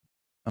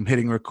I'm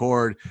hitting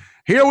record.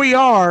 Here we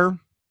are,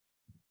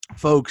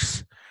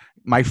 folks.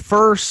 My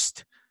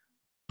first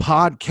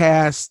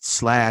podcast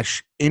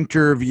slash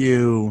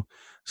interview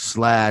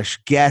slash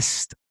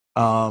guest.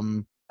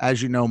 As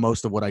you know,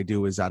 most of what I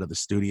do is out of the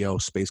studio,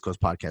 Space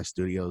Coast Podcast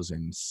Studios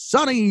in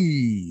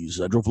sunny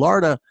Central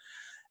Florida.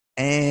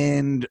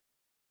 And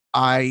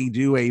I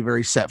do a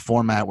very set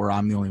format where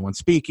I'm the only one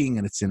speaking,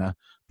 and it's in a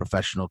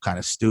professional kind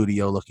of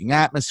studio looking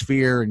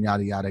atmosphere and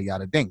yada, yada,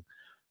 yada, ding.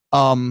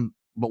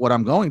 But what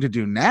I'm going to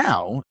do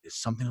now is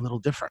something a little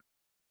different.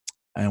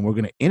 And we're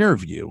going to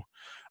interview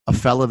a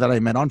fella that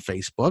I met on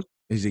Facebook.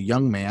 He's a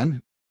young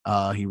man.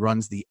 He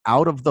runs the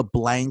Out of the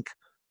Blank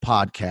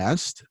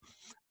podcast.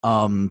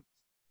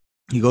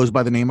 He goes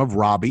by the name of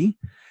Robbie.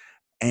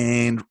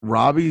 And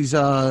Robbie's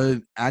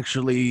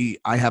actually,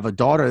 I have a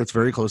daughter that's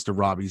very close to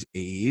Robbie's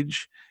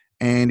age.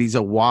 And he's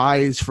a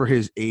wise for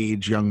his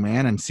age young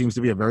man and seems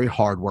to be a very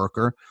hard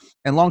worker.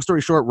 And long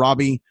story short,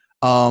 Robbie,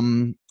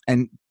 and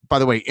by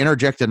the way,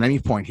 interject at any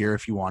point here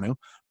if you want to,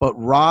 but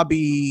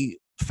Robbie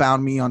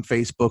found me on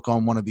Facebook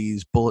on one of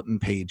these bulletin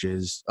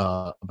pages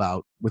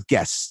about with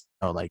guests,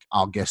 like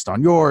I'll guest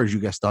on yours, you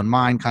guest on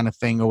mine kind of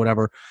thing or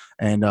whatever.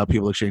 And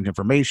people exchange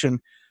information.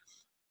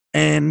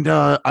 And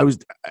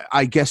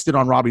I guested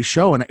on Robbie's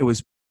show and it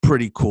was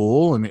pretty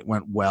cool and it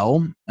went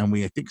well. And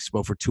I think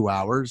spoke for 2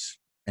 hours.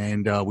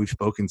 And we've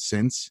spoken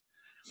since,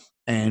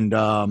 and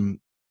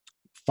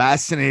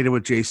fascinated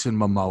with Jason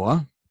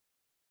Momoa,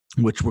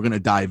 which we're going to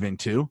dive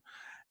into,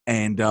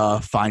 and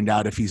find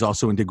out if he's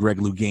also into Greg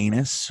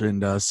Louganis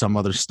and some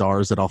other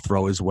stars that I'll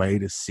throw his way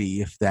to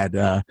see if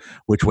that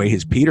which way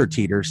his Peter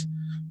teeters.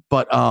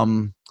 But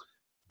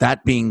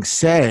that being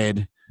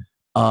said,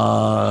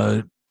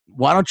 why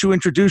don't you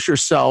introduce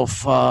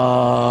yourself,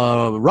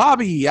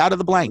 Robbie, Out of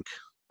the Blank?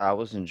 I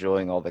was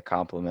enjoying all the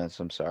compliments.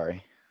 I'm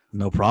sorry.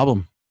 No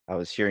problem. I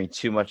was hearing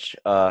too much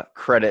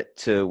credit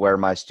to where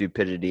my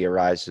stupidity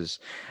arises.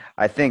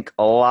 I think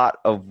a lot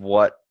of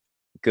what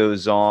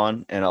goes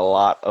on and a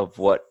lot of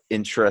what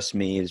interests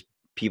me is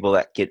people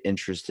that get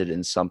interested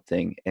in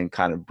something and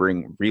kind of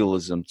bring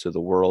realism to the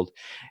world.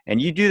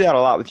 And you do that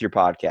a lot with your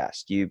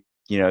podcast.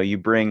 You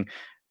bring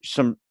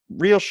some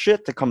real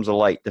shit that comes to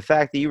light. The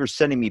fact that you were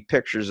sending me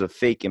pictures of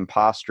fake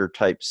imposter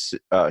type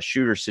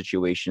shooter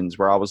situations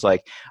where I was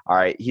like, all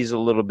right, he's a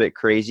little bit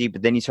crazy,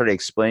 but then he started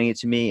explaining it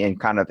to me and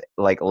kind of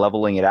like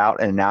leveling it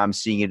out, and now I'm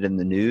seeing it in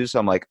the news.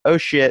 I'm like, oh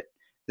shit,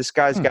 this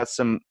guy's got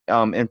some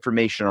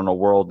information on a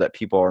world that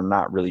people are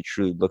not really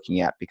truly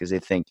looking at because they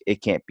think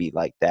it can't be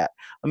like that.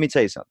 Let me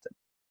tell you something.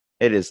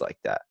 It is like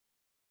that.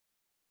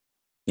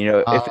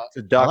 If it's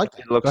a duck,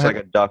 it looks like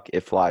a duck,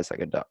 it flies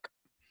like a duck.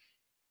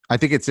 I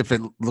think it's if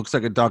it looks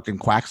like a duck and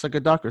quacks like a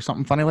duck or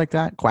something funny like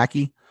that.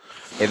 Quacky.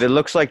 If it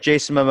looks like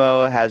Jason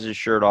Momoa has his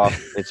shirt off,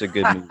 it's a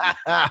good movie.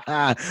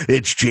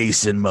 It's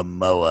Jason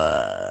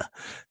Momoa.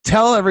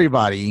 Tell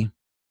everybody,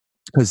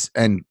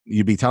 and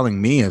you'd be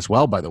telling me as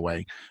well, by the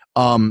way,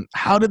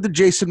 how did the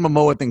Jason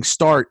Momoa thing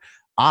start?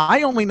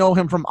 I only know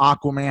him from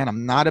Aquaman.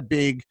 I'm not a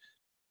big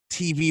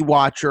TV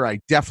watcher. I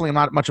definitely am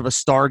not much of a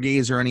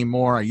stargazer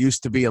anymore. I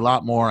used to be a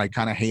lot more. I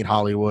kind of hate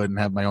Hollywood and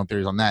have my own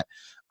theories on that.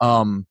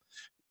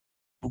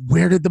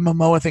 Where did the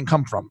Momoa thing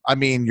come from? I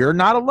mean, you're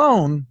not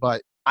alone,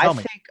 but I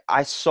think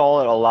I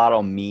saw it a lot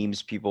on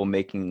memes, people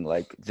making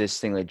like this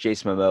thing like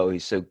Jason Momoa,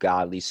 he's so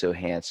godly, so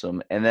handsome.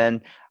 And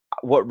then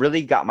what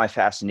really got my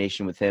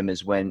fascination with him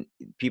is when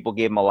people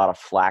gave him a lot of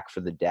flack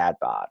for the dad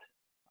bod.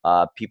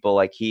 People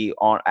like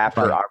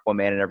after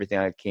Aquaman and everything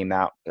that came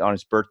out on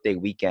his birthday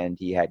weekend,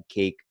 he had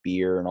cake,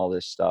 beer, and all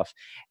this stuff.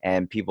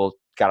 And people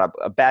got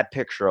a bad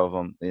picture of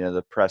him.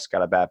 The press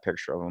got a bad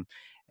picture of him.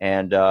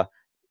 And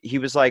he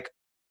was like,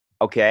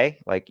 okay,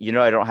 I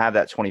don't have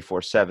that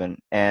 24/7.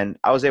 And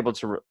I was able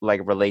to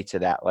relate to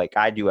that. Like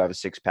I do have a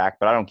 6-pack,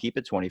 but I don't keep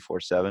it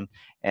 24/7.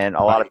 And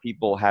a lot of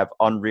people have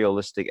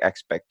unrealistic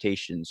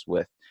expectations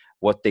with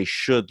what they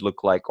should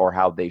look like or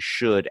how they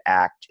should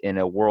act in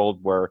a world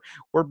where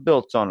we're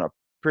built on a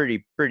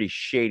pretty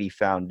shady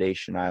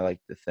foundation, I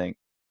like to think.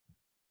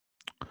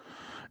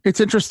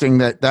 It's interesting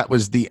that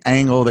was the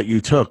angle that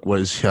you took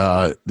was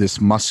this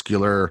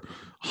muscular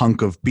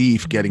hunk of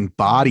beef getting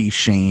body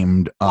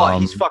shamed.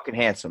 He's fucking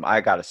handsome.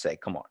 I gotta say,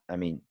 come on. I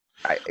mean,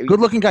 good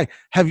looking guy.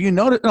 Have you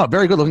noticed? No,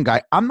 very good looking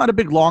guy. I'm not a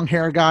big long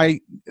hair guy.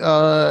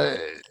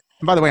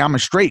 By the way, I'm a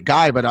straight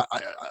guy, but I,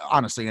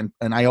 honestly, and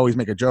I always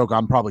make a joke,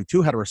 I'm probably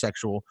too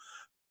heterosexual,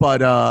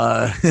 but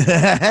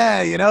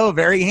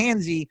very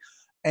handsy.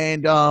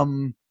 And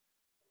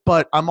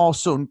but I'm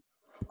also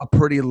a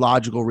pretty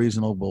logical,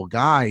 reasonable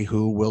guy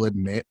who will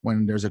admit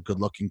when there's a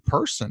good-looking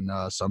person.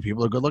 Some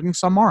people are good-looking,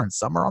 some aren't.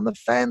 Some are on the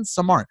fence,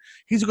 some aren't.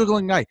 He's a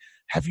good-looking guy.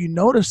 Have you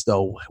noticed,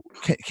 though,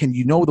 can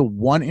you know the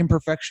one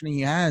imperfection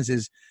he has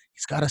is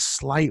he's got a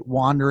slight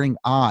wandering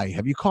eye.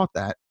 Have you caught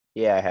that?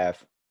 Yeah, I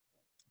have.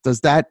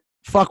 Does that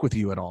fuck with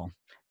you at all?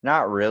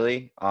 Not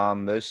really.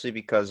 Mostly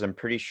because I'm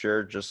pretty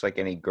sure, just like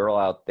any girl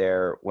out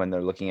there, when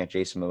they're looking at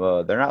Jason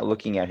Momoa, they're not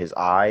looking at his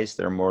eyes.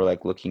 They're more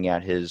like looking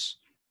at his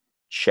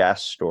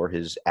chest or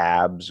his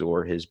abs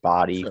or his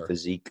body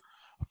physique.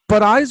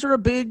 But eyes are a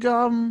big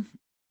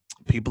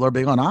people are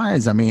big on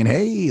eyes. I mean,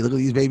 hey, look at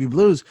these baby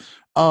blues.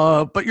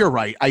 But you're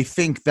right. I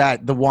think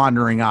that the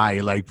wandering eye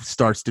like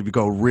starts to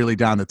go really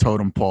down the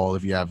totem pole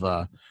if you have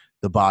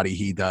the body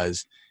he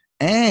does.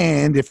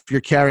 And if you're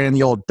carrying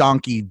the old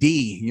donkey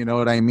D, you know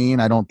what I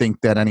mean? I don't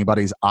think that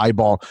anybody's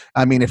eyeball.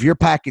 I mean, if you're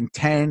packing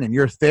 10 and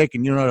you're thick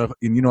and you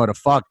know how to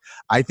fuck,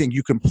 I think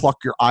you can pluck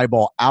your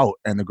eyeball out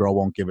and the girl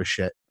won't give a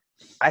shit.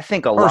 I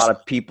think a lot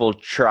of people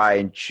try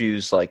and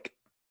choose like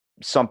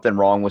something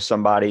wrong with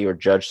somebody or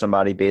judge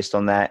somebody based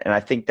on that. And I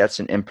think that's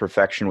an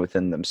imperfection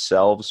within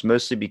themselves,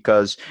 mostly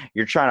because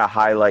you're trying to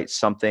highlight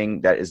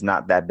something that is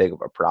not that big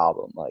of a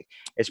problem. Like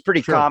it's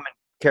pretty common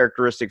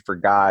characteristic for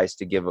guys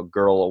to give a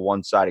girl a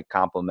one-sided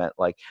compliment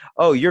like,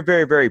 oh, you're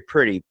very, very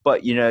pretty,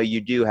 but you know, you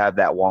do have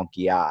that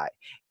wonky eye.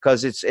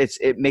 Because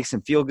it makes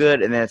them feel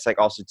good, and then it's like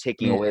also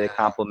taking away the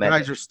compliment.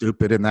 Guys are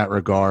stupid in that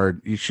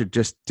regard. You should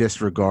just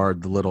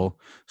disregard the little.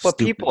 But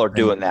people are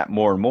doing that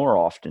more and more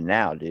often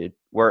now, dude.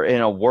 We're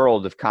in a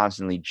world of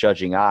constantly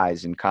judging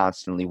eyes and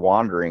constantly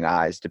wandering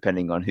eyes,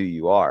 depending on who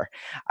you are.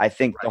 I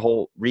think the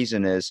whole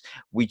reason is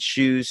we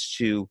choose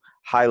to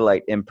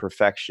highlight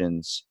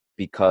imperfections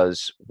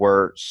because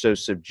we're so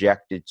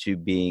subjected to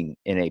being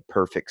in a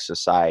perfect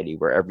society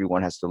where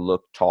everyone has to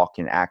look, talk,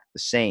 and act the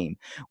same,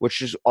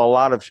 which is a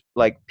lot of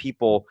like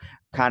people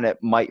kind of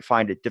might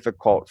find it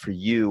difficult for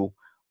you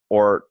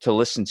or to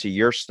listen to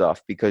your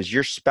stuff because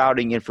you're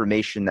spouting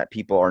information that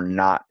people are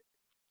not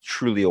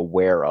truly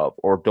aware of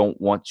or don't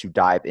want to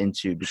dive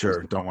into because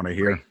they don't want to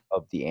hear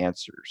of the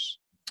answers.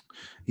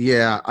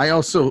 Yeah,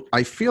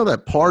 I feel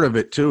that part of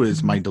it too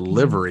is my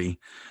delivery.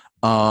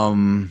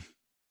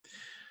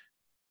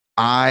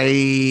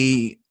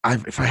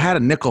 If I had a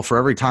nickel for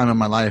every time in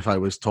my life I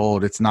was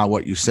told it's not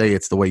what you say,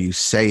 it's the way you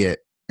say it.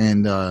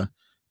 And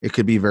it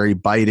could be very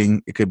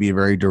biting. It could be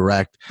very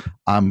direct.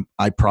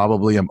 I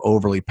probably am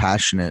overly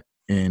passionate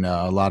in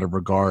a lot of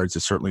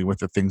regards, certainly with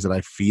the things that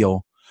I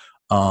feel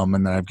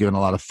and that I've given a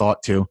lot of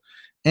thought to.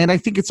 And I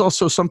think it's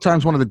also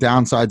sometimes one of the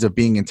downsides of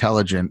being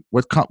intelligent.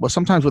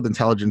 Sometimes with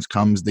intelligence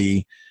comes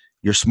the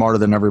you're smarter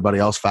than everybody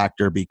else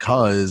factor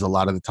because a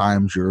lot of the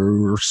times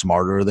you're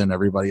smarter than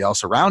everybody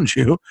else around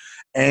you.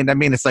 And I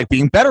mean, it's like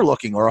being better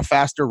looking or a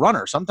faster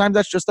runner. Sometimes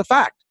that's just a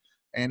fact.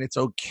 And it's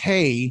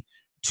okay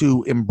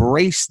to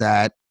embrace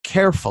that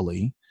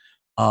carefully.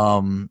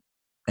 So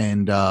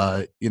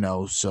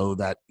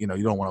that, you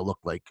don't want to look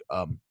like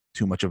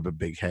too much of a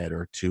big head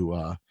or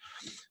too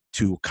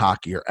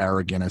cocky or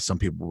arrogant, as some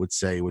people would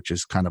say, which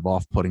is kind of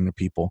off-putting to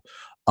people.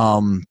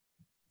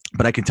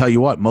 But I can tell you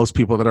what, most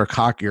people that are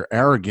cocky or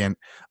arrogant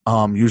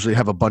usually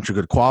have a bunch of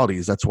good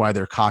qualities. That's why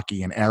they're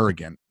cocky and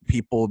arrogant.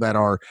 People that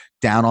are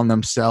down on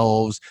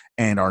themselves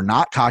and are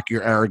not cocky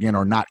or arrogant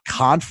or not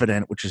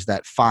confident, which is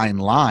that fine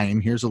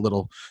line. Here's a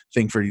little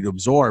thing for you to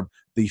absorb,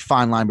 the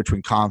fine line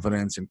between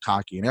confidence and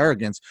cocky and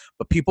arrogance.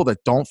 But people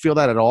that don't feel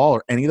that at all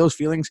or any of those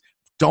feelings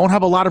don't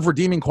have a lot of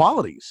redeeming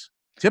qualities,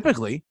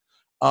 typically.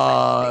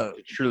 To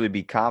truly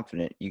be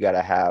confident, you got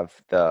to have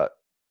the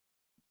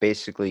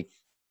basically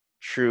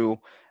true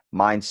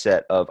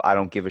mindset of I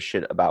don't give a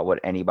shit about what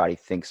anybody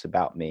thinks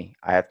about me.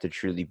 I have to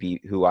truly be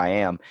who I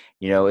am.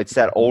 You know, it's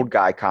that old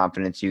guy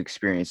confidence you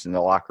experience in the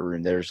locker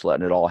room. They're just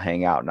letting it all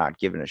hang out, not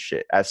giving a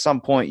shit. At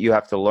some point, you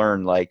have to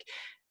learn, like,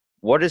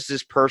 what is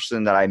this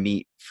person that I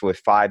meet with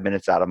 5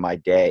 minutes out of my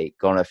day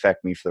going to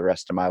affect me for the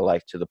rest of my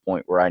life to the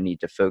point where I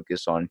need to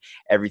focus on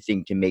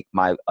everything to make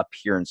my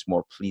appearance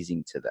more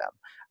pleasing to them.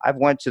 I've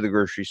went to the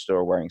grocery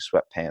store wearing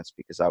sweatpants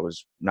because I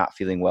was not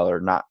feeling well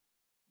or not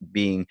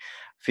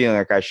feeling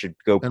like I should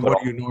go. And what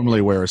do you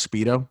normally wear, a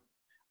Speedo?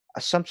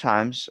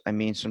 Sometimes, I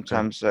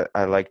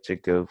like to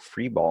go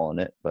free ball in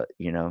it, but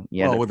you know,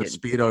 with a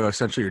Speedo,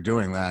 essentially you're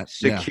doing that.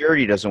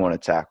 Security doesn't want to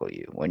tackle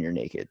you when you're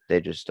naked.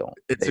 They just don't.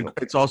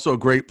 It's also a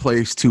great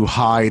place to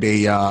hide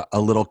a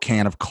little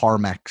can of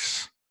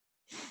Carmex.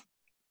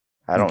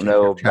 I don't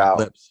know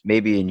about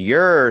maybe in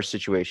your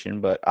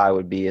situation, but I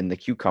would be in the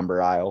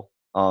cucumber aisle.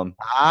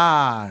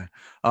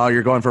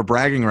 You're going for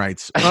bragging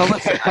rights. Well,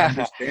 listen, I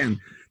understand.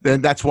 Then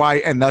that's why,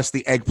 and thus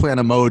the eggplant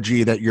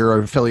emoji that you're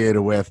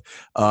affiliated with,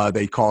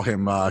 they call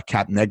him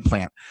Captain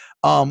Eggplant,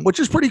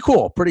 which is pretty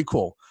cool. Pretty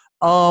cool.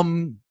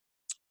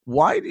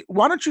 Why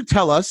don't you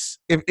tell us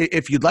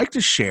if you'd like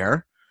to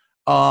share?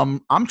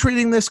 I'm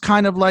treating this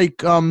kind of like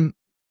the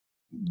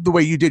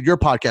way you did your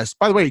podcast.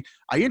 By the way,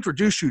 I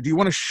introduced you. Do you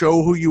want to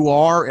show who you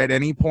are at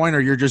any point,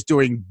 or you're just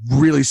doing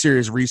really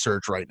serious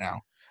research right now?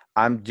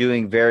 I'm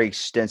doing very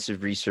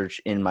extensive research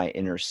in my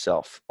inner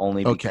self,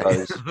 only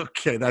because.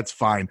 Okay, that's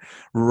fine.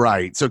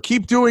 Right. So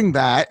keep doing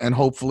that, and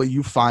hopefully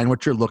you find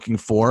what you're looking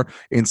for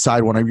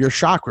inside one of your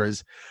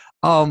chakras.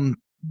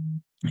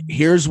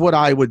 Here's what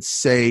I would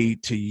say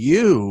to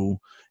you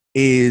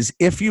is,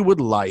 if you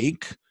would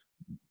like,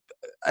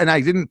 and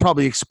I didn't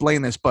probably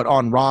explain this, but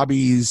on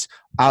Robbie's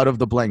Out of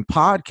the Blank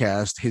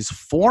podcast, his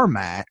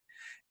format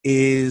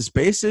is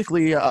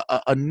basically a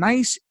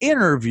nice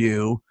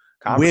interview.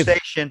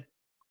 Conversation.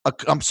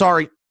 I'm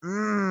sorry.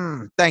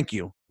 Thank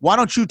you. Why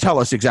don't you tell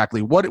us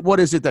exactly what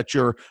is it that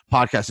your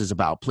podcast is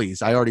about,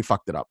 please? I already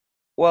fucked it up.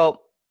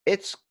 Well,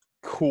 it's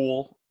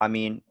cool. I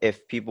mean,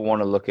 if people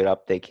want to look it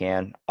up, they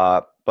can.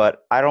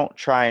 But I don't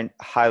try and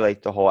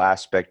highlight the whole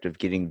aspect of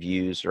getting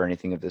views or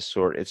anything of this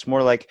sort. It's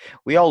more like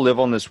we all live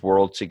on this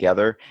world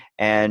together,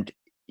 and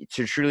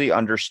to truly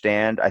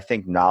understand, I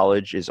think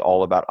knowledge is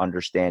all about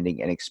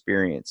understanding and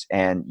experience.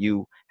 And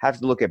you have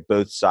to look at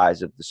both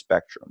sides of the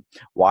spectrum.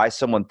 Why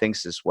someone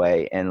thinks this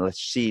way, and let's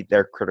see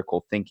their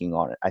critical thinking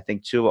on it. I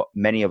think too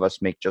many of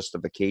us make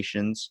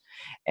justifications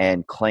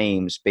and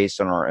claims based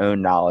on our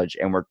own knowledge,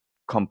 and we're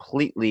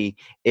completely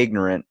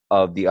ignorant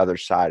of the other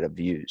side of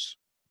views.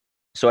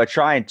 So I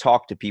try and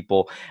talk to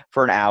people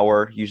for an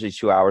hour, usually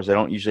 2 hours. I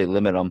don't usually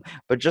limit them,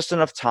 but just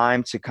enough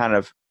time to kind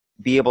of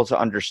be able to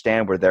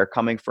understand where they're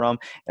coming from,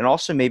 and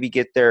also maybe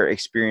get their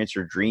experience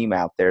or dream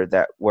out there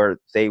that where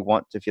they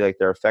want to feel like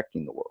they're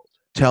affecting the world.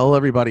 Tell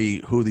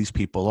everybody who these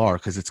people are,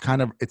 because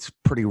it's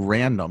pretty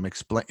random.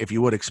 Explain, if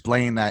you would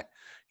explain that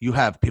you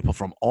have people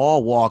from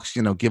all walks.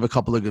 Give a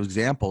couple of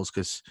examples,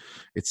 because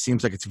it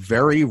seems like it's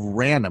very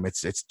random.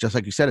 It's just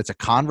like you said, it's a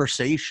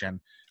conversation,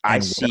 I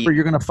and see whatever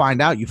you're going to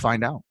find out, you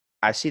find out.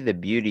 I see the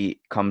beauty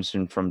comes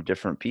in from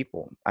different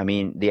people. I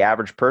mean, the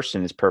average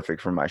person is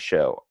perfect for my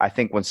show. I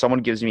think when someone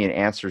gives me an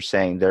answer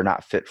saying they're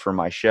not fit for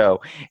my show,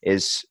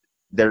 is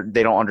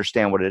they don't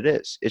understand what it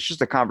is. It's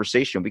just a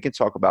conversation. We can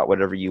talk about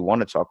whatever you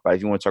want to talk about.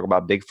 If you want to talk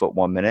about Bigfoot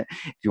 1 minute,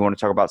 if you want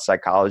to talk about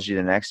psychology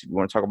the next, if you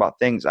want to talk about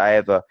things, I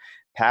have a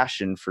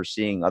passion for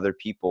seeing other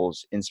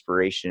people's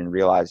inspiration and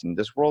realizing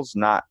this world's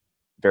not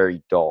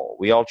very dull.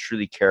 We all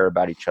truly care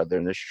about each other,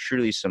 and there's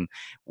truly some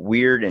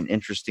weird and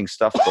interesting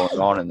stuff going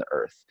on in the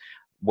earth.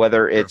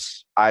 Whether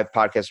it's I've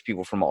podcasted with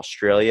people from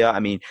Australia. I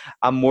mean,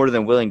 I'm more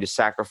than willing to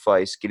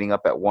sacrifice getting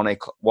up at 1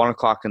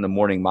 o'clock in the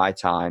morning my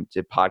time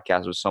to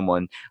podcast with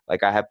someone.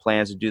 Like I have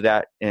plans to do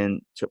that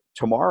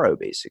tomorrow,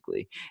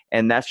 basically,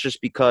 and that's just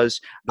because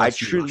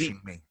That's you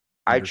rushing me.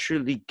 I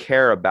truly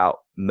care about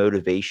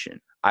motivation.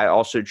 I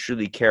also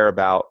truly care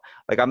about,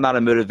 like, I'm not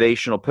a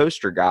motivational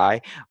poster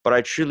guy, but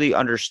I truly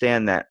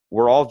understand that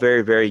we're all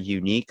very, very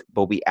unique,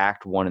 but we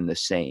act one and the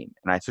same.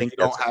 And I So think you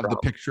that's don't the have the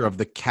problem. picture of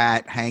the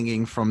cat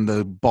hanging from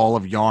the ball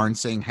of yarn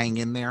saying "hang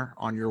in there"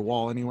 on your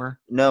wall anywhere?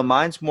 No,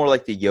 mine's more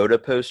like the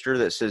Yoda poster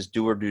that says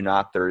 "Do or do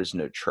not, there is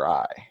no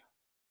try."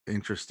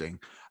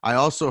 Interesting. I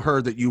also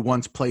heard that you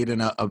once played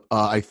in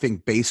I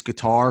think bass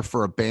guitar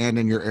for a band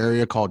in your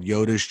area called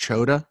Yoda's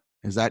Choda.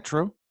 Is that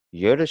true?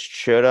 Yoda's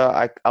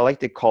Choda, I like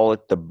to call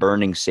it the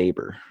burning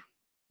saber.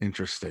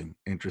 Interesting.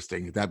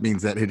 Interesting. That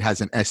means that it has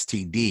an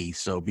STD,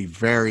 so be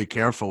very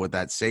careful with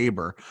that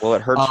saber. Well,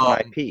 it hurts when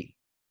I Um, pee.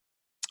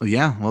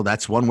 yeah, well,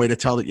 that's one way to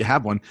tell that you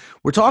have one.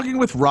 We're talking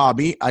with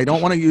Robbie. I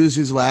don't want to use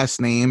his last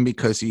name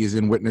because he is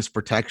in witness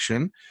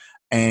protection,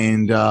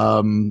 and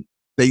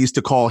they used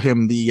to call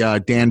him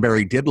the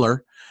Danbury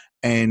Diddler,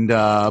 and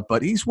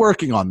but he's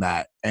working on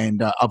that.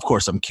 And of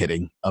course, I'm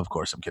kidding. Of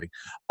course, I'm kidding.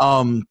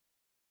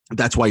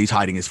 That's why he's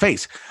hiding his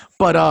face.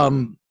 But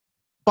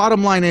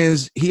bottom line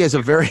is, he has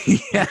a very You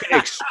can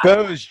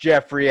expose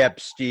Jeffrey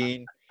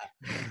Epstein.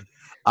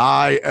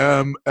 I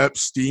am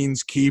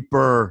Epstein's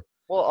keeper.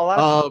 Well, a lot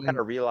of people kind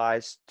of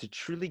realize to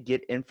truly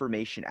get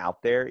information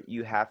out there,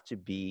 you have to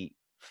be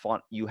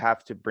fun. You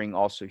have to bring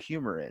also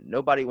humor in.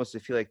 Nobody wants to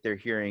feel like they're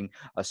hearing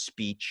a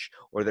speech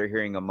or they're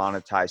hearing a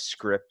monetized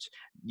script.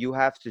 You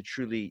have to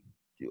truly,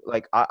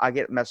 like, I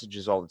get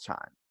messages all the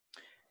time.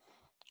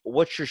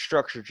 What's your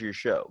structure to your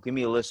show? Give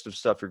me a list of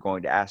stuff you're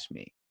going to ask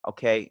me.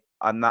 Okay,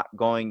 I'm not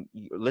going.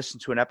 Listen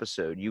to an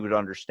episode. You would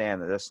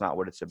understand that that's not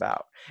what it's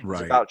about. It's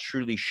Right. about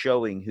truly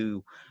showing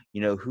who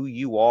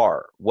you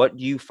are. What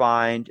do you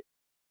find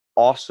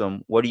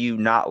awesome? What do you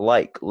not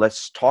like?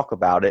 Let's talk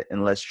about it,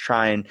 and let's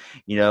try and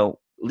at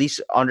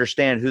least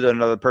understand who the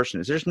another person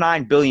is. There's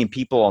 9 billion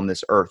people on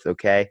this earth.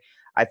 Okay,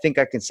 I think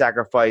I can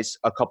sacrifice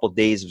a couple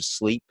days of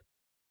sleep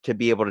to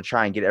be able to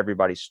try and get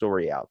everybody's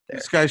story out there.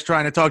 This guy's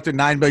trying to talk to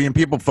 9 billion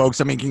people, folks.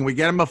 I mean, can we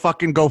get him a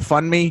fucking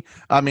GoFundMe?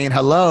 I mean,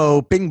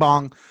 hello, bing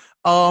bong.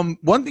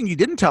 One thing you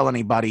didn't tell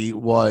anybody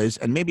was,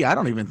 and maybe I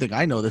don't even think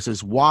I know this,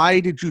 is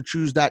why did you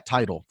choose that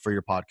title for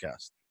your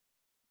podcast?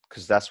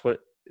 Because that's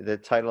what the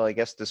title, I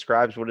guess,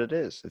 describes what it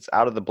is. It's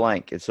out of the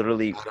blank. It's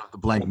literally Out of the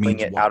blank pulling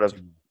means it what? out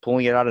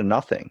of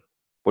nothing.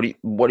 What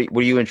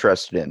are you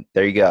interested in?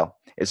 There you go.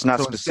 It's not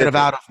So instead specific. of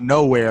out of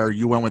nowhere,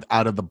 you went with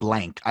out of the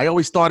blank. I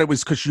always thought it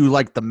was because you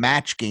liked the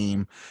match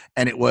game,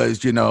 and it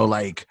was,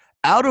 like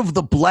out of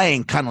the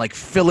blank, kind of like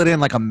fill it in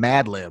like a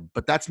Mad Lib,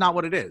 but that's not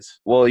what it is.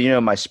 Well,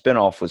 my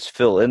spinoff was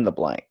fill in the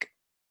blank.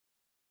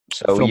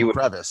 So Film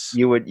crevice.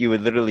 you would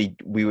literally,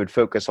 we would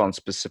focus on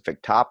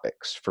specific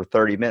topics for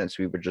 30 minutes.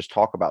 We would just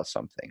talk about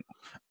something.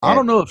 I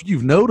don't know if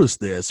you've noticed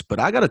this, but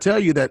I got to tell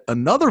you that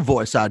another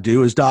voice I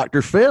do is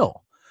Dr.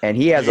 Phil. And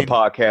he has a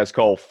podcast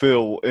called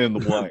Fill in the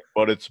Blank,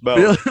 but it's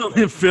about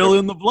fill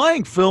in the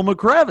blank, Phil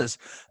McCrevis.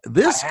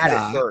 This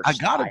guy, I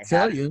got to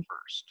tell you.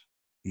 First.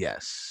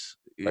 Yes.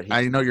 But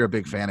I know you're a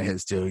big fan of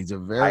his too. He's a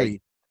very.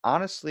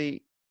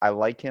 Honestly, I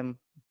like him,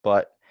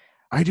 but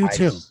I do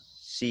too.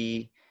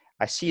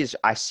 I see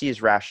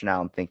his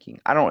rationale and thinking.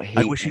 I don't hate.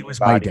 I wish he was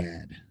my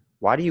dad.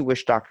 Why do you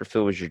wish Dr.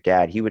 Phil was your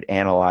dad? He would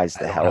analyze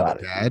the hell out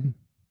of dad.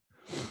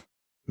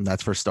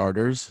 That's for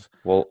starters.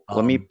 Well,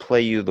 let me Um,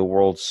 play you the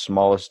world's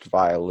smallest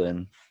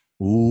violin.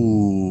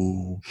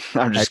 ooh.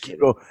 I'm As just you kidding.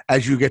 go,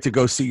 as you get to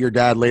go see your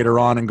dad later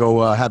on and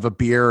go have a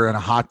beer and a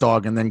hot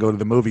dog and then go to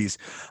the movies.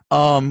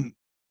 Um,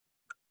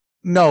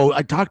 no,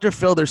 Dr.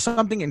 Phil, there's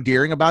something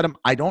endearing about him.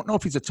 I don't know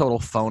if he's a total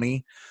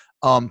phony.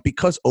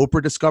 Because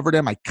Oprah discovered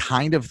him, I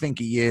kind of think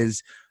he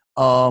is.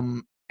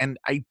 And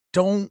I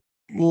don't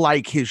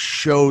like his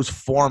show's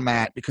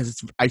format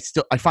because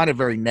I find it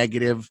very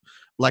negative,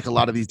 like a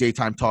lot of these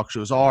daytime talk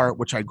shows are,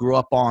 which I grew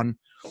up on.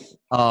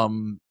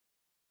 Um,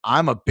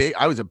 I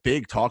was a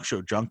big talk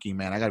show junkie,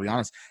 man. I gotta be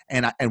honest.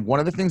 And one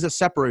of the things that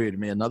separated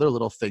me, another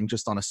little thing,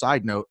 just on a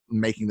side note,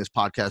 making this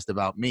podcast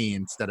about me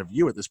instead of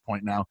you at this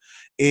point now,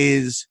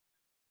 is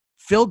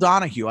Phil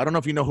Donahue. I don't know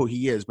if you know who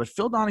he is, but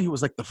Phil Donahue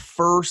was like the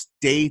first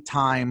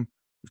daytime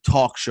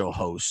talk show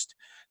host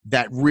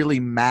that really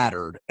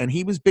mattered. And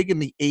he was big in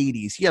the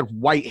 80s. He had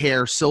white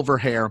hair, silver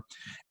hair,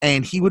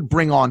 and he would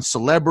bring on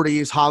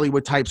celebrities,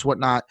 Hollywood types,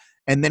 whatnot.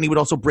 And then he would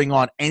also bring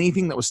on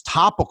anything that was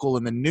topical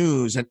in the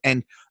news.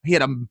 And he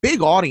had a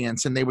big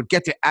audience, and they would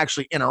get to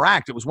actually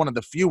interact. It was one of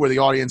the few where the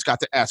audience got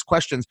to ask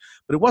questions,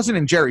 but it wasn't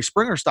in Jerry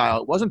Springer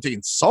style. It wasn't to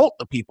insult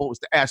the people. It was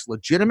to ask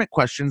legitimate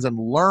questions and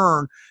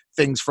learn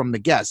things from the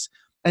guests.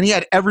 And he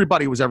had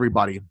everybody was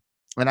everybody.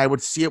 And I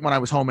would see it when I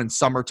was home in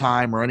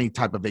summertime or any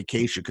type of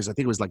vacation because I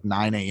think it was like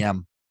 9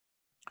 a.m.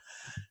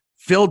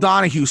 Phil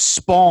Donahue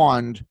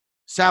spawned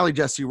Sally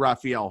Jesse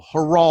Raphael,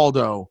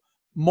 Geraldo,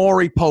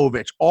 Maury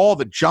Povich, all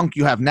the junk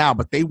you have now,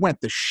 but they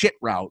went the shit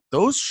route.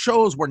 Those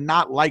shows were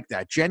not like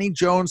that. Jenny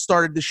Jones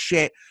started the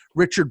shit.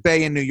 Richard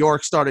Bay in New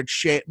York started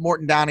shit.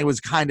 Morton Downey was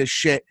kind of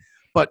shit.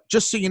 But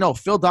just so you know,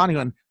 Phil Donahue,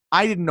 and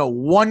I didn't know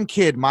one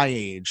kid my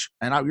age,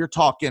 and you're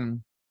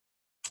talking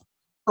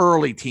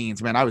early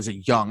teens, man. I was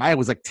I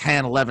was like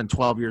 10, 11,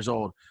 12 years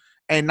old.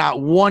 And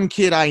not one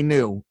kid I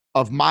knew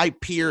of my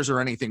peers or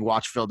anything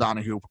watched Phil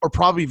Donahue or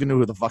probably even knew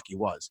who the fuck he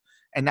was.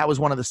 And that was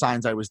one of the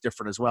signs I was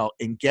different as well.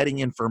 In getting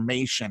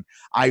information,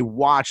 I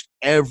watched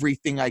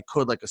everything I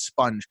could like a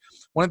sponge.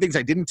 One of the things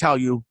I didn't tell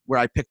you where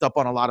I picked up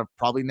on a lot of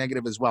probably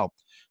negative as well,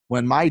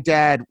 when my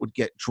dad would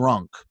get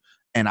drunk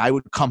and I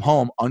would come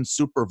home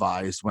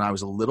unsupervised when I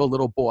was a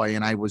little boy,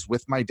 and I was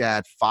with my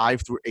dad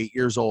 5 through 8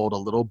 years old, a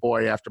little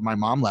boy after my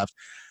mom left.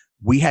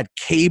 We had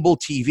cable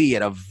TV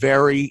at a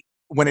very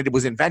when it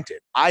was invented.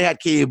 I had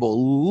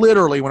cable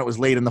literally when it was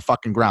laid in the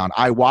fucking ground.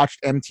 I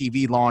watched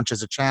MTV launch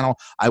as a channel.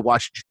 I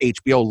watched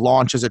HBO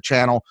launch as a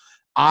channel.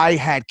 I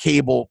had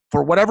cable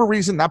for whatever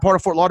reason. That part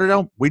of Fort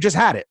Lauderdale, we just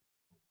had it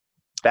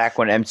Back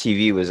when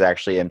MTV was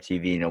actually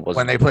MTV and it when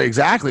wasn't they play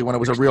exactly when it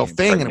was a real 16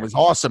 thing and it pregnant. was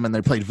awesome and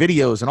they played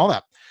videos and all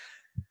that.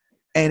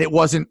 And it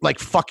wasn't like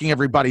fucking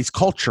everybody's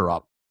culture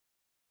up.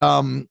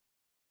 Um,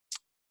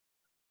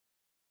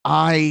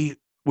 I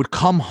would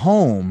come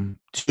home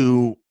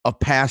to a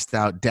passed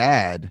out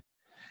dad,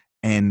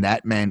 and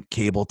that meant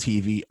cable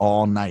TV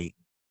all night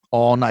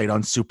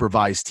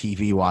unsupervised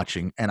TV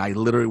watching. And I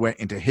literally went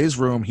into his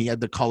room. He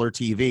had the color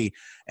TV,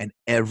 and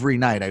every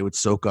night I would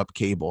soak up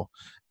cable.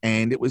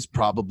 And it was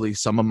probably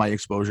some of my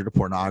exposure to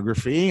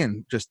pornography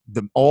and just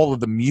all of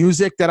the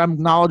music that I'm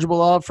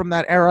knowledgeable of from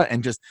that era.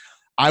 And just,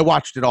 I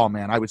watched it all,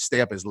 man. I would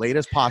stay up as late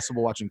as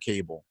possible watching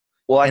cable.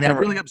 Well, And I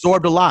really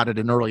absorbed a lot at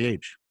an early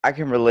age. I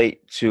can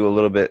relate to a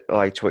little bit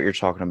like to what you're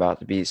talking about,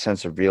 to be a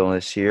sense of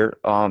realness here.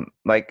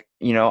 Like,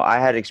 I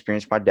had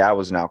experience. My dad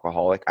was an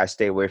alcoholic. I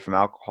stay away from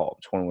alcohol.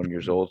 I'm 21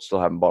 years old,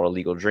 still haven't bought a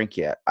legal drink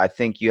yet. I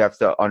think you have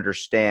to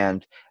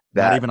understand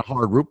Not that, even a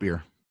hard root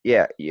beer.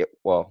 yeah,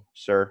 well,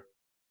 sir,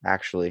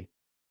 actually.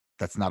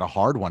 That's not a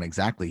hard one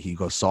exactly. He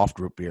goes soft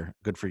root beer.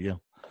 Good for you.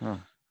 Oh,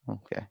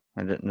 okay.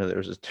 I didn't know there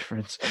was a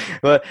difference.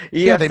 But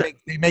Yeah, they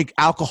make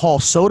alcohol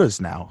sodas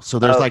now. So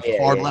there's oh like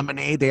yeah, hard yeah.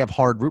 lemonade. They have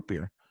hard root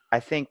beer. I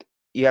think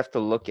you have to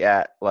look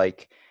at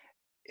like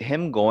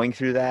him going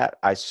through that.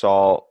 I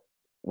saw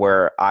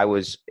where I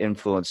was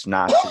influenced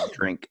not to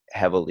drink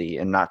heavily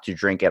and not to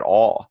drink at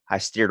all. I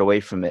steered away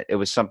from it. It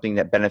was something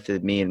that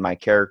benefited me and my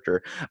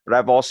character. But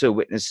I've also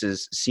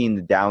seen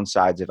the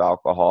downsides of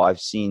alcohol. I've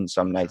seen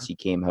some nights he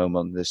came home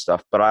on this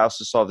stuff, but I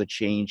also saw the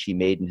change he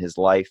made in his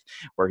life,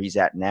 where he's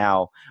at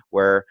now,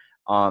 where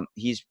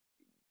he's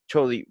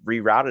totally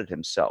rerouted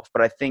himself.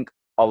 But I think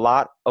a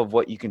lot of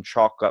what you can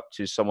chalk up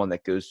to someone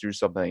that goes through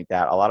something like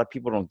that, a lot of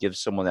people don't give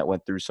someone that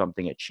went through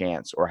something a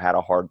chance or had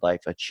a hard life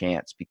a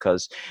chance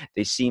because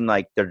they seem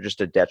like they're just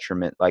a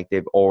detriment, like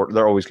they're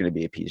always going to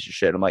be a piece of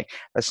shit. I'm like,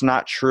 that's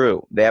not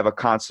true. They have a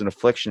constant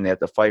affliction they have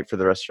to fight for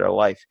the rest of their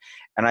life.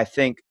 And I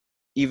think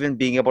even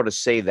being able to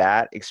say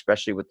that,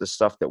 especially with the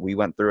stuff that we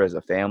went through as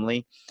a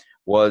family,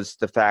 was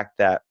the fact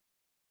that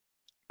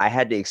I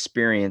had to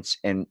experience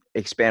and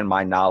expand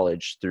my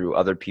knowledge through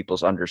other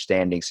people's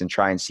understandings and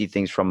try and see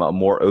things from a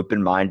more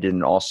open-minded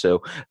and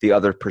also the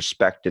other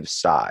perspective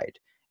side.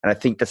 And I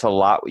think that's a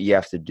lot what you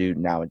have to do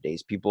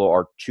nowadays. People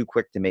are too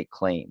quick to make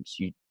claims.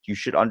 You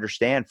should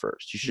understand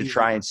first. You should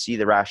try and see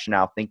the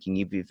rationale thinking,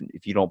 even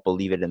if you don't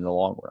believe it in the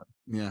long run.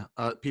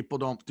 Yeah, people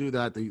don't do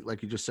that. They,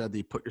 like you just said,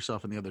 they put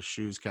yourself in the other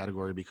shoes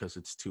category because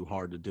it's too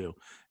hard to do.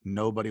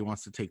 Nobody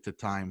wants to take the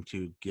time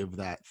to give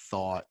that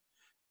thought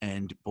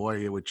And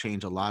boy, it would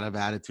change a lot of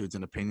attitudes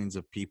and opinions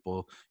of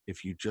people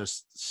if you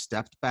just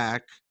stepped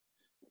back,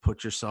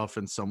 put yourself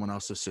in someone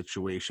else's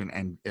situation,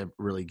 and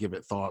really give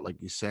it thought. Like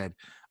you said,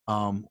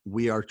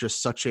 we are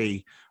just such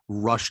a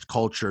rushed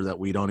culture that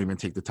we don't even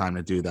take the time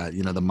to do that.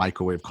 You know, the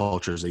microwave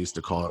culture, as they used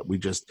to call it. We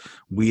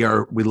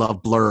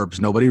love blurbs.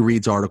 Nobody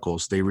reads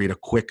articles. They read a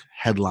quick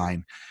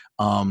headline.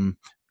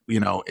 You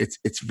know,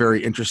 it's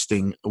very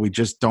interesting. We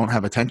just don't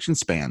have attention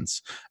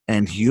spans.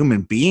 And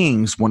human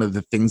beings, one of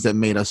the things that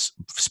made us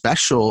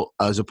special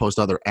as opposed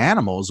to other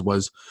animals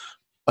was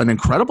an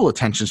incredible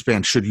attention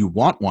span should you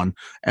want one.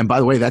 And by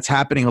the way, that's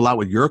happening a lot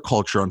with your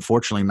culture,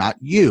 unfortunately, not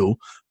you,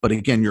 but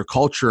again, your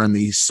culture and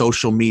the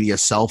social media,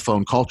 cell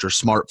phone culture,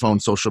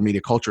 smartphone, social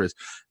media culture is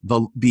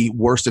the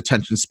worst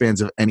attention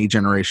spans of any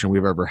generation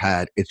we've ever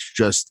had. It's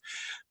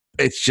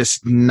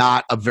just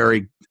not a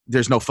very,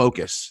 there's no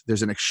focus.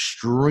 There's an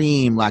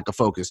extreme lack of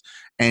focus.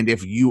 And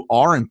if you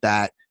aren't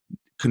that,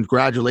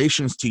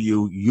 congratulations to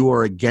you. You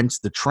are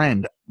against the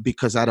trend,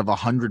 because out of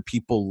 100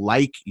 people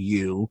like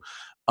you,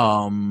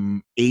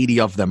 80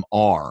 of them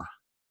are.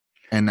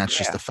 And that's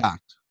just a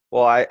fact.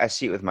 Well, I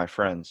see it with my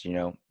friends, you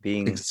know,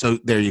 being so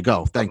there you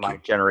go. Thank my you.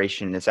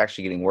 generation. It's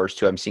actually getting worse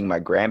too. I'm seeing my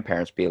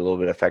grandparents be a little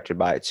bit affected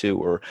by it too.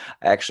 Or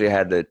I actually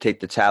had to take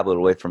the tablet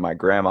away from my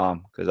grandma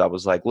because I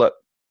was like, look,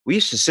 we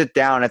used to sit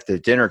down at the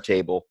dinner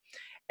table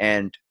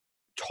and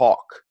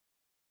talk.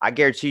 I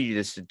guarantee you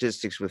the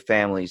statistics with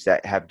families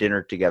that have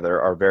dinner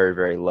together are very,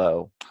 very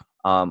low.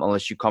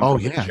 Unless you come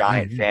from a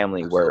giant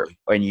family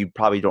and you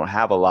probably don't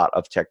have a lot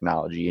of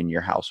technology in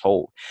your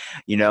household.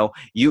 You know,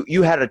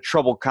 you had a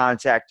trouble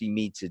contacting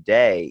me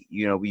today.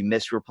 You know,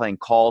 we're playing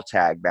call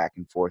tag back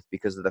and forth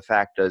because of the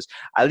fact is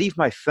I leave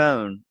my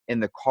phone in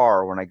the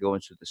car when I go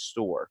into the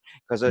store,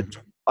 because a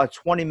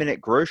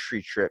 20-minute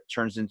grocery trip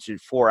turns into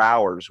 4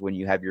 hours when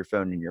you have your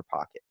phone in your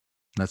pocket.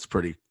 That's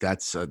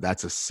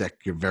a sick,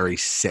 you're very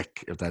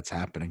sick if that's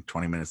happening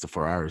 20 minutes to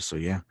 4 hours. So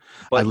yeah,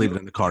 but I leave it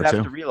in the car you have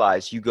too. to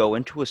realize you go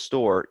into a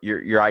store,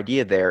 your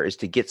idea there is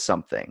to get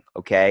something,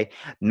 okay?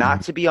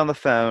 Not to be on the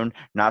phone,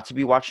 not to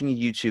be watching a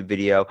YouTube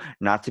video,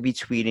 not to be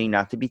tweeting,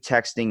 not to be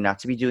texting, not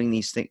to be doing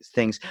these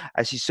things.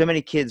 I see so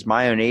many kids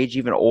my own age,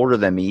 even older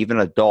than me, even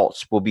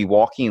adults, will be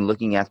walking and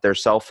looking at their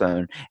cell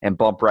phone and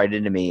bump right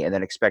into me and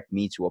then expect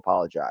me to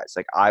apologize.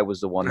 Like I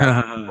was the one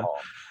that was wrong.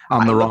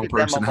 I'm the I look wrong at them,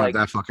 person to have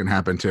that fucking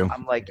happen too.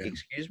 I'm like,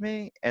 excuse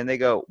me? And they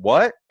go,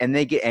 what? And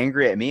they get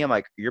angry at me. I'm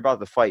like, you're about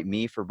to fight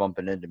me for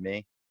bumping into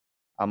me.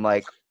 I'm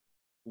like,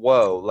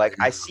 whoa. Like,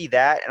 I see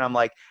that. And I'm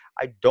like,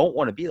 I don't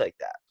want to be like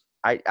that.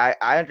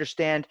 I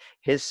understand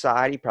his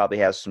side. He probably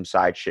has some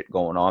side shit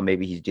going on.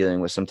 Maybe he's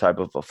dealing with some type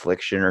of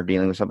affliction or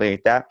dealing with something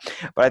like that.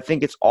 But I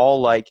think it's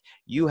all like,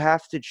 you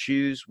have to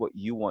choose what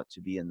you want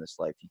to be in this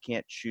life. You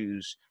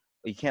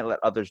can't let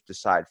others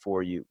decide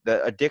for you.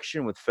 The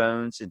addiction with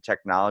phones and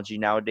technology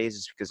nowadays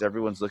is because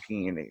everyone's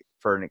looking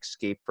for an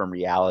escape from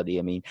reality.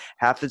 I mean,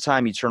 half the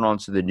time you turn on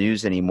to the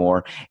news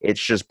anymore, it's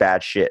just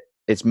bad shit.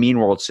 It's mean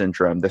world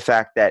syndrome. The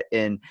fact that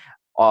in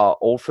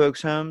old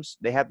folks' homes,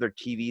 they have their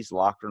TVs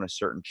locked on a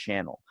certain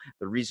channel.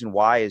 The reason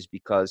why is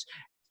because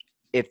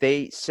if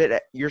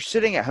you're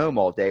sitting at home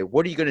all day,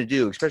 what are you going to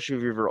do? Especially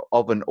if you're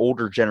of an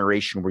older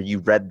generation where you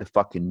read the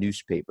fucking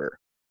newspaper.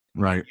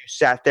 Right. You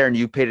sat there and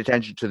you paid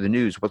attention to the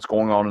news, what's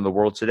going on in the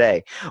world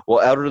today. Well,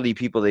 elderly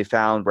people they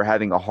found were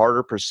having a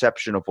harder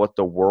perception of what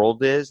the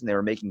world is, and they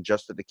were making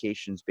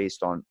justifications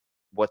based on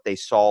what they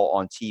saw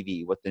on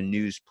TV, what the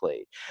news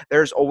played.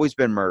 There's always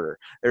been murder.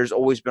 There's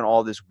always been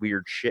all this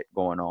weird shit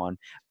going on,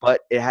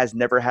 but it has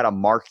never had a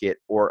market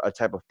or a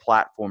type of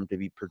platform to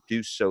be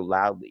produced so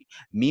loudly.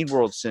 Mean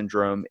world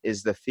syndrome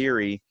is the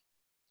theory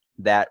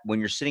that when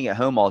you're sitting at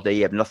home all day,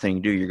 you have nothing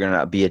to do, you're going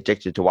to be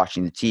addicted to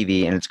watching the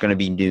TV, and it's going to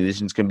be news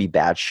and it's going to be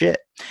bad shit.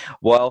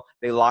 Well,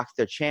 they locked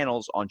their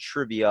channels on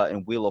trivia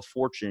and Wheel of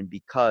Fortune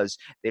because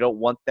they don't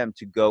want them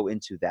to go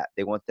into that.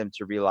 They want them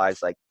to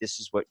realize, like, this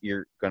is what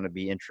you're going to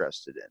be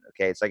interested in.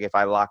 Okay. It's like if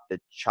I lock the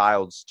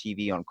child's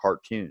TV on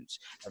cartoons,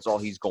 that's all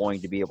he's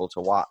going to be able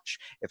to watch.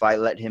 If I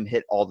let him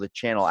hit all the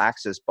channel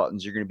access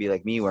buttons, you're going to be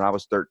like me when I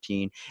was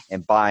 13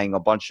 and buying a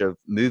bunch of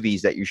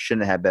movies that you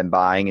shouldn't have been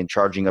buying and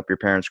charging up your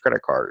parents'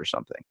 credit card or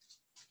something.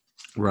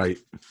 Right.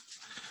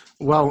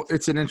 Well,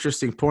 it's an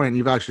interesting point.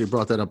 You've actually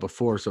brought that up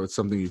before, so it's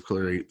something you've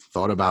clearly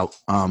thought about.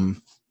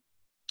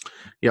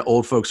 Yeah,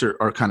 old folks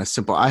are kind of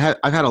simple. I've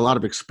had a lot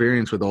of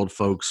experience with old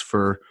folks.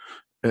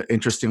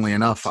 Interestingly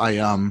enough,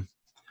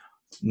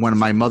 when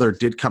my mother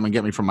did come and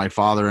get me from my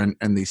father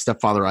and the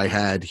stepfather I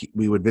had,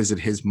 we would visit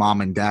his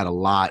mom and dad a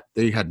lot.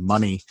 They had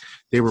money,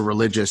 they were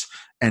religious,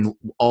 and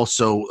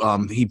also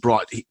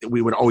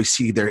we would always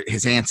see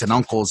his aunts and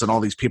uncles and all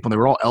these people. And they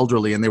were all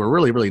elderly, and they were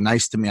really, really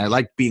nice to me. I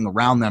liked being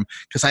around them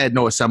because I had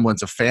no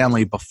semblance of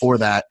family before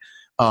that.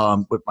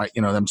 With my,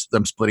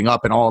 them splitting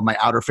up, and all of my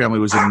outer family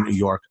was in New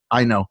York.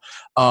 I know.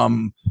 I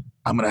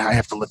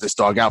have to let this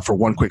dog out for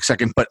one quick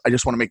second, but I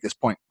just want to make this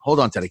point. Hold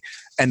on, Teddy,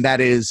 and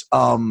that is.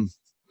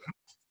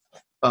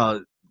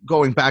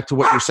 Going back to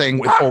what you're saying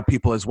with old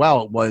people as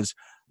well, was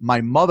my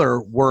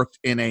mother worked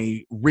in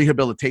a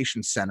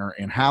rehabilitation center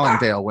in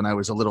Hallandale when I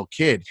was a little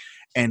kid.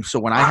 And so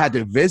when I had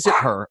to visit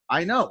her,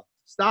 I know,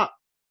 stop.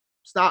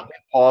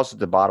 Pause at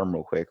the bottom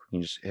real quick. We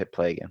can just hit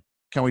play again.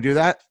 Can we do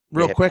that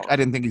real quick? Pause. I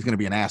didn't think he's going to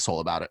be an asshole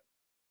about it.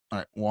 All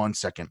right, 1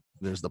 second.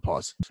 There's the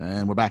pause.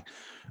 And we're back.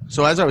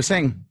 So as I was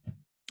saying,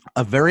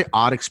 a very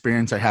odd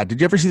experience I had.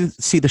 Did you ever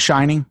see The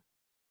Shining?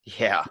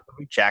 Yeah.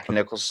 Jack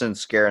Nicholson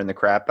scaring the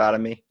crap out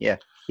of me. Yeah.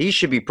 He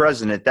should be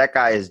president. That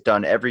guy has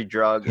done every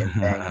drug and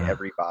banged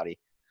everybody.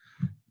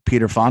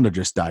 Peter Fonda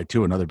just died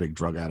too, another big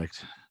drug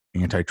addict,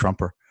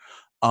 anti-Trumper.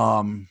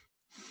 My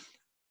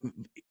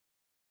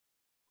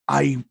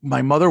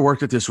mother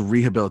worked at this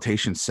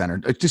rehabilitation center.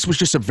 This was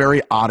just a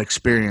very odd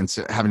experience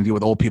having to deal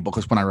with old people,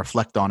 because when I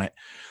reflect on it,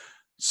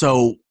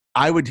 so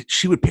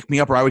she would pick me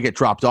up, or I would get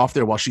dropped off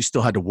there while she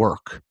still had to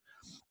work.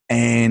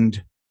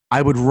 And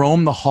I would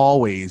roam the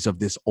hallways of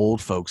this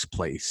old folks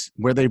place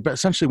where they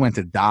essentially went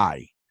to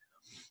die.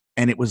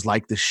 And it was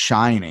like The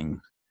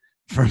Shining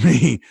for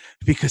me,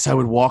 because I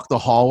would walk the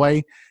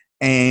hallway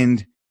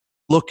and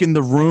look in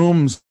the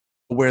rooms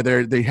where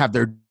they have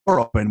their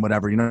door open,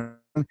 whatever,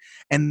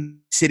 and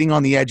sitting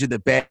on the edge of the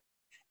bed,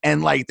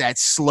 and like that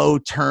slow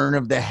turn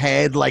of the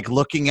head, like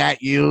looking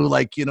at you,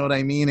 like, you know what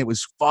I mean? It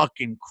was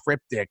fucking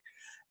cryptic,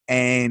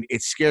 and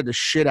it scared the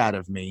shit out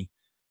of me,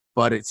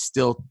 but I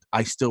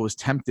still was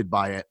tempted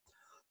by it.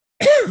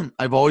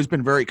 I've always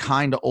been very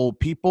kind to old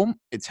people.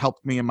 It's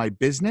helped me in my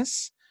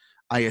business.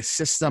 I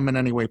assist them in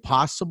any way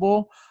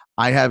possible.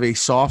 I have a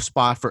soft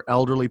spot for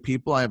elderly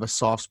people. I have a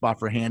soft spot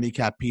for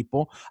handicapped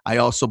people. I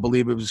also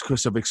believe it was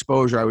because of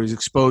exposure. I was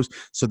exposed.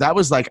 So I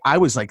was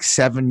like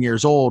 7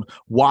 years old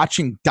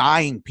watching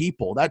dying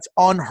people. That's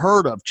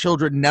unheard of.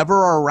 Children never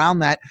are around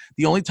that.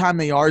 The only time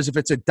they are is if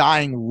it's a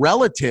dying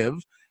relative.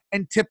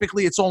 And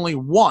typically it's only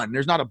one.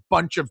 There's not a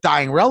bunch of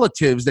dying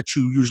relatives that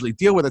you usually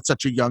deal with at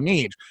such a young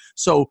age.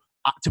 So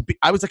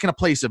I was like in a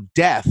place of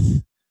death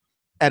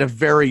at a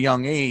very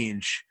young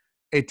age.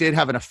 It did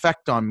have an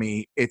effect on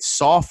me. It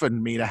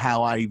softened me to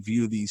how I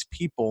view these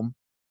people.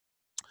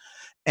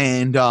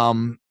 And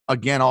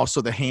again, also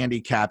the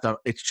handicapped.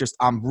 It's just,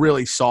 I'm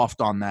really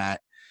soft on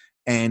that.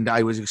 And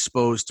I was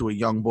exposed to a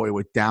young boy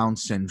with Down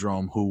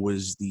syndrome who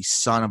was the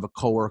son of a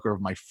coworker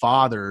of my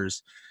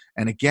father's.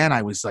 And again,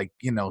 I was like,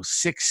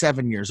 6,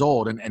 7 years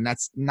old. And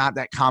that's not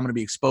that common to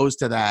be exposed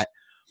to that.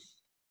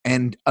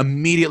 And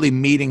immediately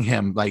meeting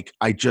him, like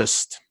I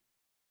don't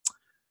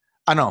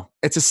know.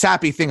 It's a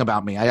sappy thing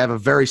about me. I have a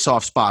very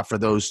soft spot for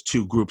those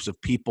two groups of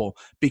people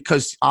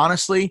because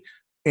honestly,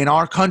 in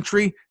our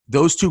country,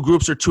 those two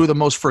groups are two of the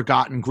most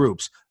forgotten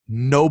groups.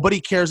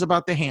 Nobody cares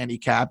about the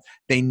handicapped.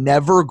 They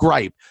never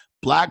gripe.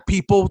 Black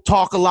people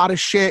talk a lot of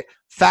shit.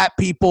 Fat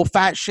people,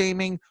 fat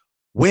shaming,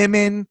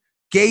 women,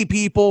 gay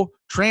people,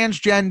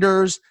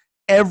 transgenders.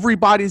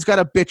 Everybody's got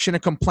a bitch and a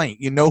complaint.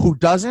 You know who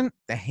doesn't?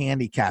 The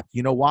handicapped.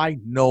 You know why?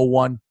 No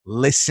one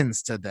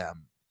listens to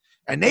them.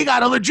 And they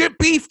got a legit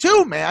beef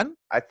too, man.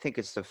 I think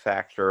it's the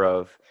factor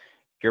of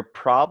your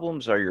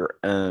problems are your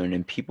own,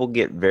 and people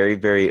get very,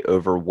 very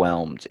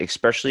overwhelmed,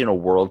 especially in a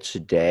world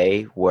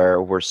today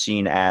where we're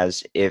seen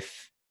as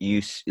if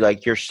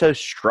you're so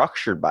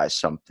structured by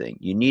something.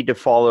 You need to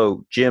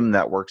follow Jim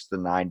that works the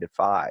 9 to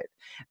 5.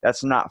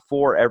 That's not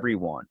for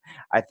everyone.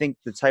 I think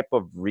the type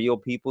of real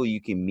people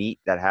you can meet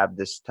that have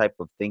this type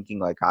of thinking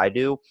like I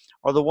do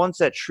are the ones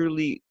that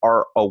truly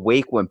are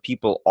awake when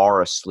people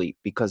are asleep,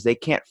 because they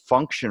can't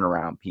function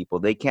around people.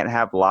 They can't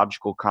have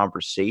logical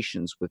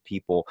conversations with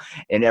people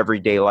in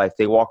everyday life.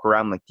 They walk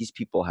around like these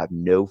people have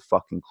no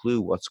fucking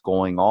clue what's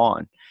going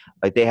on.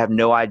 Like they have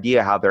no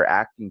idea how they're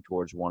acting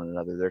towards one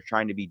another. They're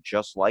trying to be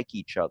just like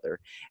each other.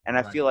 And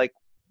I feel like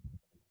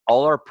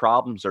all our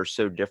problems are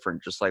so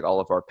different, just like all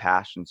of our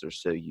passions are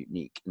so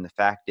unique. And the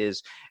fact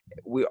is,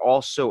 we're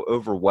all so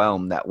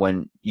overwhelmed that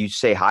when you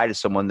say hi to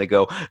someone, they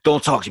go,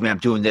 don't talk to me. I'm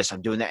doing this.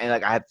 I'm doing that. And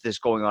like, I have this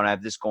going on. I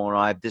have this going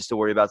on. I have this to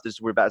worry about, this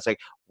to worry about. It's like,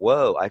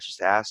 whoa, I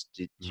just asked,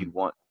 do you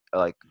want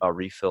like a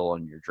refill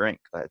on your drink?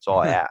 That's all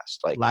I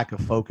asked. Like lack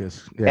of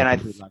focus. Yeah,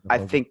 and I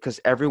think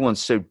because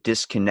everyone's so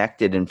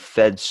disconnected and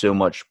fed so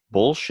much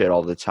bullshit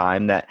all the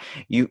time that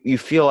you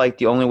feel like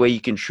the only way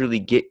you can truly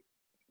get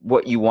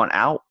what you want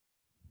out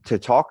to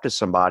talk to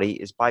somebody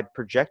is by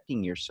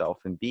projecting yourself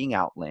and being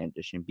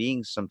outlandish and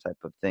being some type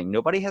of thing.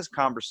 Nobody has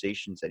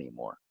conversations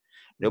anymore.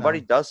 Nobody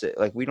does it.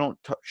 Like we don't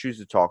choose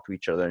to talk to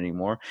each other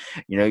anymore.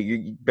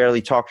 You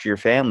barely talk to your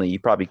family. You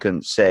probably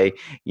couldn't say,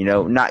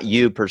 not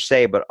you per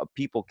se, but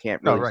people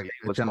can't really say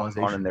what's going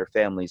on in their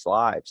family's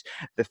lives.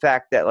 The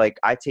fact that like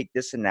I take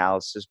this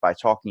analysis by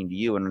talking to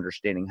you and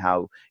understanding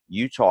how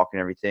you talk and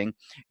everything,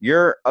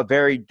 you're a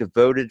very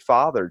devoted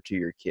father to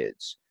your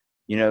kids.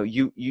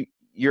 The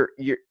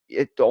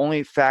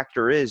only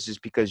factor is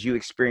because you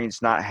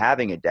experienced not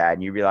having a dad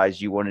and you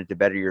realize you wanted to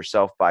better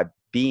yourself by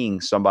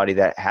being somebody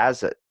that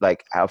has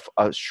have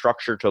a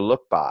structure to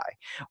look by.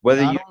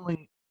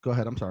 Go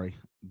ahead. I'm sorry.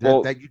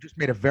 That you just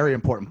made a very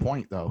important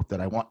point though,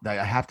 that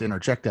I have to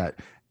interject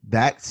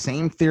that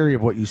same theory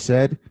of what you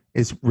said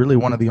is really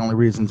one of the only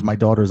reasons my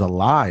daughter's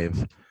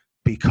alive,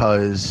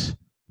 because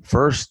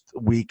First,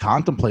 we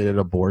contemplated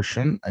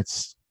abortion.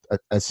 It's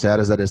as sad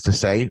as that is to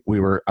say.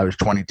 I was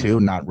 22,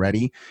 not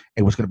ready.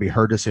 It was going to be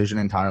her decision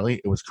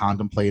entirely. It was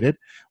contemplated.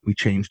 We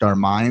changed our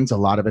minds. A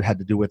lot of it had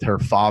to do with her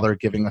father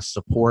giving us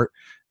support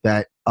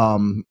that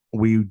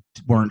we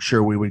weren't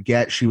sure we would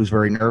get. She was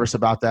very nervous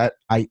about that.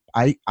 I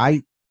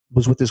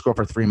was with this girl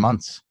for 3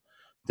 months.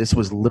 This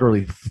was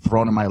literally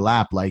thrown in my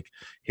lap. Like,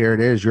 here it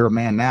is. You're a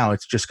man now.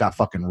 It's just got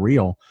fucking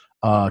real.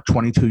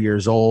 22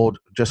 years old,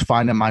 just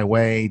finding my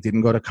way,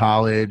 didn't go to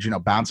college,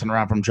 bouncing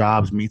around from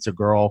jobs, meets a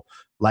girl,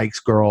 likes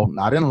girl,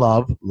 not in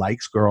love,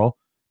 likes girl,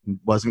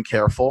 wasn't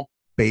careful,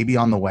 baby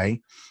on the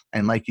way.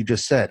 And like you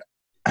just said,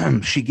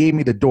 she gave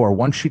me the door.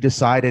 Once she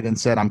decided and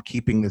said, I'm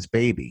keeping this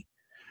baby,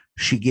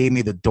 she gave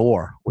me the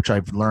door, which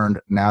I've learned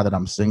now that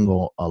I'm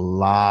single. A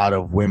lot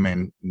of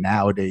women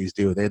nowadays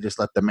do. They just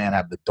let the man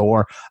have the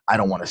door. I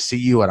don't want to see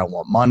you. I don't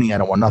want money. I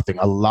don't want nothing.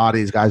 A lot of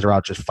these guys are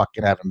out just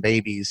fucking having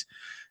babies,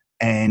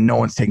 and no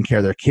one's taking care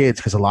of their kids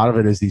because a lot of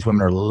it is these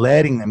women are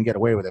letting them get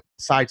away with it.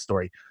 Side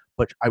story.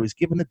 But I was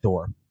given the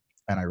door,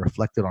 and I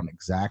reflected on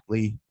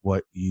exactly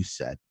what you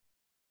said.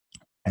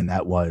 And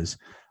that was,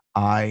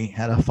 I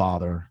had a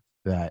father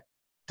that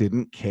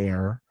didn't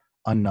care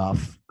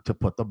enough to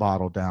put the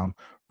bottle down,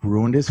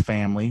 ruined his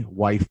family,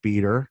 wife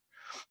beater,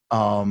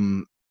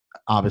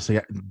 obviously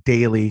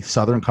daily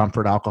Southern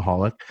Comfort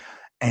alcoholic.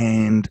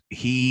 And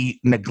he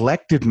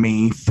neglected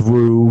me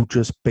through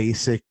just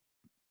basic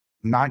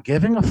not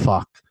giving a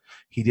fuck.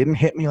 He didn't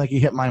hit me like he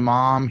hit my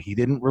mom. He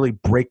didn't really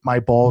break my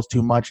balls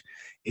too much.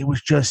 It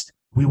was just,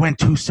 we went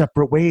two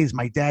separate ways.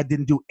 My dad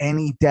didn't do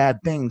any dad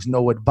things.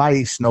 No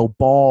advice, no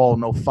ball,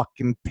 no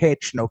fucking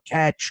pitch, no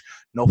catch,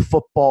 no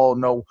football,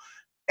 no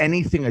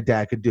anything a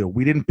dad could do.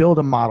 We didn't build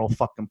a model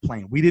fucking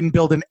plane. We didn't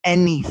build an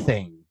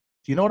anything.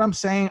 Do you know what I'm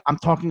saying? I'm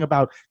talking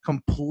about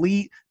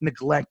complete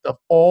neglect of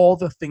all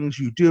the things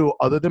you do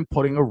other than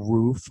putting a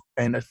roof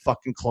and a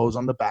fucking clothes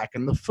on the back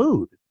and the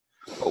food.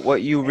 But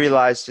what you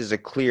realized is a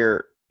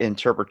clear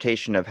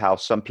interpretation of how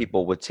some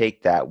people would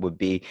take that would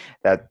be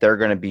that they're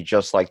going to be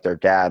just like their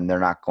dad and they're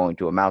not going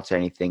to amount to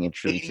anything and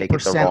truly take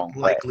it the wrong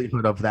way.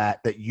 Likelihood of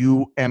that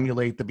you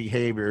emulate the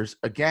behaviors.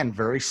 Again,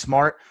 very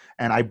smart.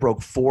 And I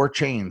broke 4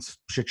 chains.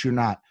 Shit you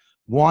not.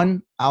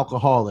 1,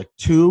 alcoholic.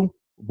 2,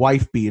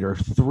 wife beater.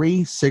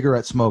 3,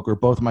 cigarette smoker.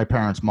 Both of my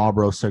parents,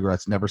 Marlboro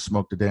cigarettes. Never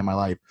smoked a day in my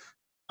life.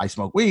 I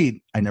smoke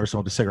weed. I never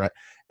smoked a cigarette.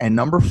 And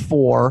number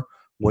 4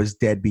 was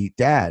deadbeat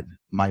dad.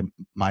 My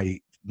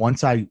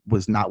once I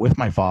was not with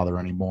my father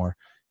anymore,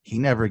 he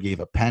never gave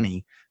a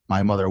penny.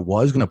 My mother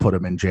was going to put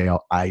him in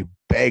jail. I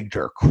begged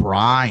her,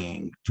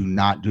 crying, do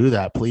not do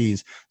that,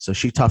 please. So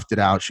she toughed it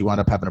out. She wound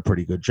up having a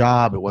pretty good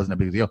job. It wasn't a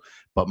big deal.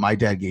 But my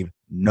dad gave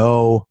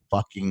no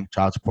fucking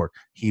child support.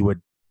 He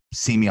would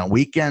see me on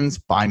weekends,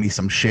 buy me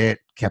some shit,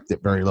 kept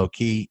it very low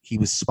key. He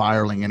was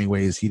spiraling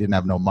anyways. He didn't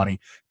have no money.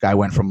 Guy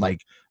went from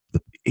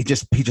he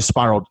just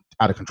spiraled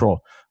out of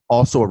control.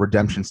 Also a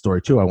redemption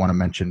story too, I want to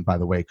mention, by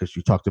the way, because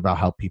you talked about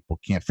how people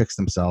can't fix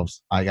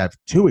themselves. I have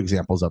 2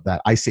 examples of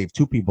that. I saved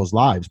 2 people's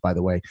lives, by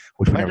the way.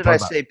 When did I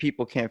say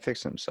people can't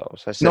fix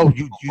themselves? I said no,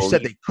 you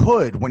said they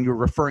could when you were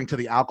referring to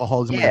the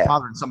alcoholism of your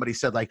father, and somebody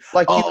said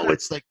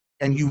it's like,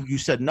 and you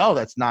said no,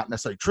 that's not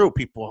necessarily true.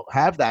 People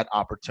have that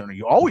opportunity.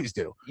 You always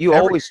do.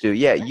 Always do.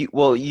 Yeah.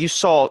 You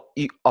saw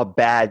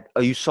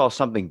you saw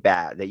something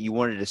bad that you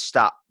wanted to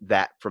stop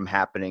that from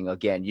happening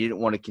again. You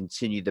didn't want to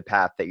continue the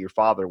path that your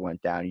father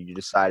went down. You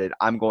decided,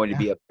 I'm going to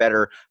be a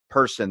better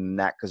person than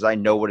that because I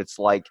know what it's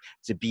like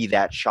to be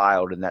that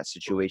child in that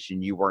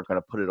situation. You weren't going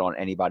to put it on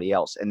anybody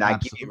else. And I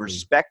give you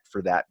respect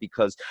for that,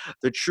 because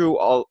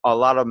a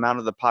lot of amount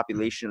of the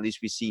population, at least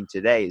we've seen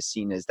today, is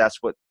seen as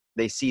that's what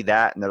they see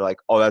that and they're like,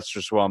 oh, that's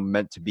just what I'm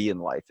meant to be in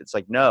life. It's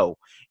like, no,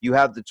 you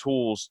have the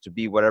tools to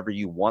be whatever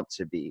you want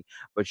to be,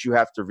 but you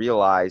have to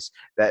realize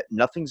that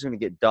nothing's going to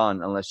get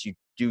done unless you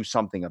do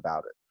something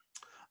about it.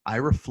 I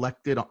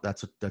reflected on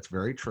that's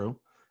very true.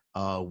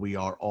 You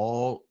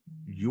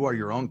are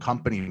your own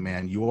company,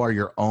 man. You are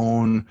your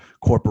own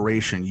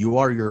corporation. You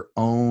are your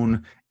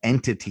own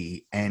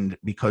entity. And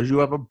because you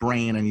have a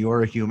brain and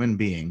you're a human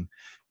being,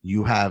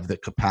 you have the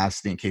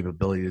capacity and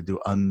capability to do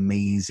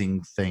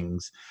amazing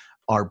things.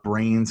 Our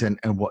brains and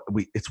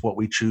it's what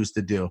we choose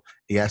to do.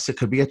 Yes, it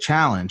could be a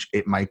challenge.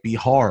 It might be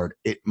hard.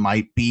 It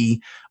might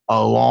be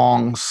a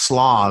long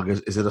slog.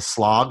 Is it a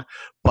slog?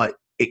 But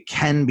it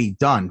can be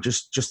done.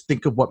 Just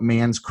think of what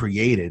man's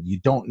created. You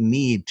don't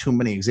need too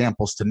many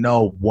examples to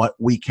know what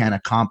we can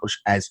accomplish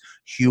as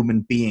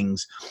human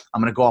beings.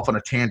 I'm going to go off on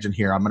a tangent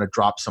here. I'm going to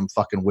drop some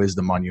fucking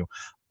wisdom on you.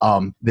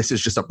 This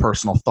is just a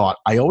personal thought.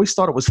 I always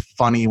thought it was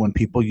funny when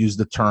people use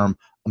the term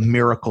the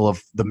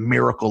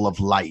miracle of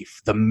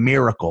life, the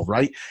miracle,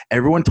 right?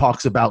 Everyone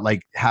talks about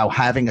like how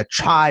having a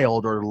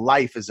child or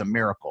life is a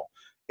miracle.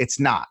 It's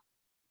not.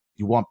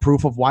 You want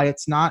proof of why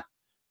it's not?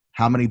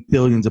 How many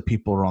billions of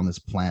people are on this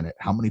planet?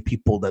 How many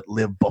people that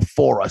live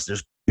before us?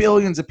 There's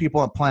billions of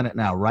people on the planet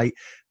now, right?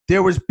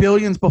 There was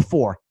billions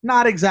before.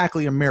 Not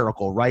exactly a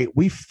miracle, right?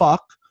 We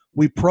fuck,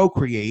 we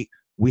procreate,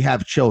 we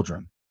have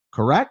children.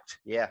 Correct?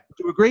 Yeah.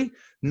 Do you agree?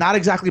 Not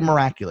exactly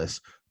miraculous.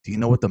 Do you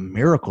know what the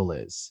miracle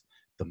is?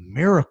 The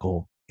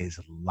miracle is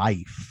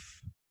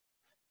life.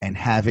 And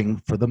having,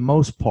 for the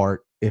most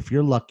part, if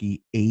you're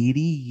lucky, 80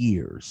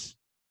 years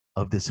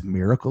of this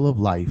miracle of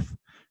life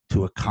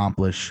to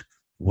accomplish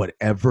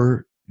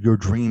whatever your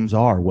dreams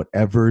are,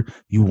 whatever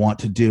you want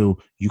to do,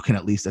 you can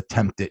at least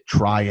attempt it,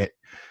 try it,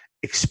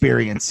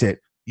 experience it.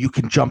 You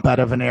can jump out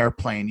of an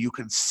airplane. You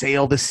can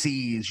sail the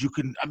seas. You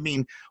can, I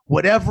mean,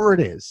 whatever it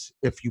is,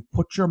 if you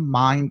put your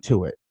mind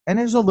to it, and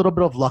there's a little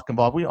bit of luck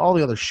involved, all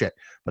the other shit.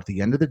 But at the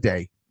end of the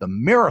day, the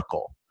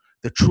miracle,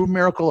 the true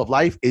miracle of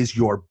life is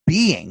your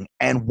being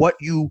and what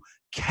you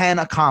can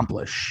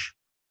accomplish.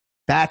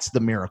 That's the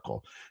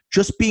miracle.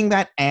 Just being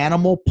that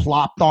animal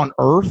plopped on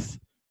Earth,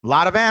 a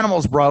lot of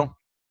animals, bro.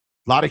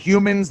 A lot of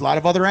humans, a lot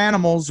of other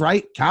animals,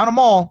 right? Count them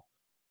all.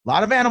 A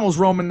lot of animals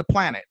roaming the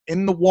planet,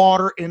 in the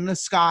water, in the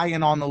sky,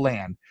 and on the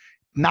land.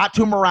 Not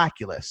too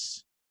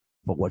miraculous.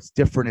 But what's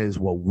different is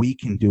what we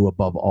can do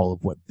above all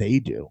of what they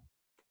do.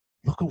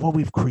 Look at what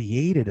we've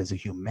created as a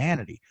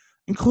humanity,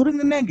 including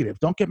the negative.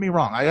 Don't get me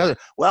wrong.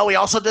 Well, we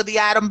also did the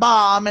atom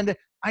bomb, and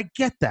I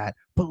get that.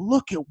 But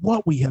look at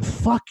what we have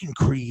fucking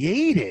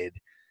created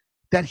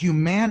that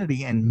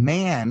humanity and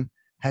man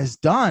has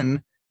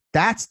done.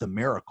 That's the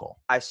miracle.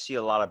 I see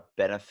a lot of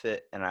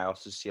benefit, and I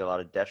also see a lot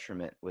of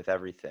detriment with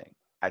everything.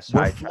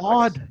 We're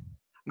flawed.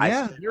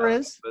 Yeah, there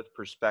is both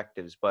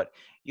perspectives, but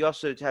you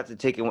also have to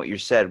take in what you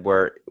said,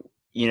 where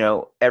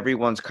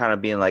everyone's kind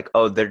of being like,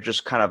 oh, they're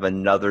just kind of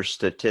another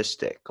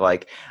statistic.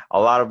 Like a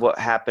lot of what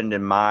happened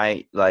in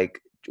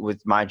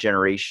with my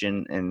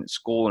generation and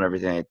school and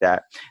everything like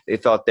that, they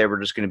thought they were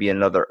just going to be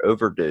another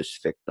overdose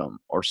victim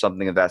or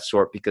something of that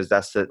sort, because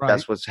that's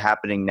what's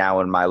happening now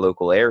in my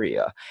local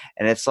area.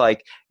 And it's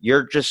like,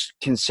 you're just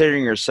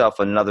considering yourself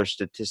another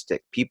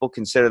statistic. People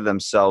consider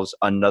themselves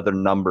another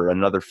number,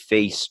 another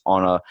face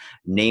on a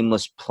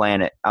nameless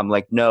planet. I'm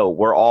like, no,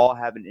 we're all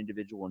have an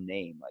individual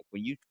name. Like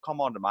when you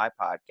come onto my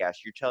podcast,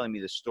 you're telling me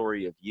the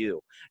story of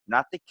you,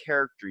 not the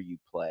character you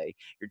play.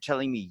 You're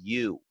telling me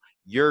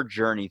your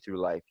journey through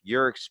life,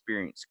 your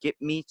experience. Get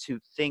me to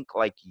think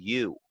like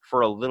you for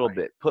a little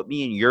bit. Put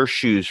me in your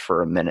shoes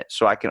for a minute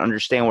so I can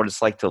understand what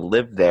it's like to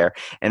live there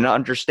and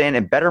understand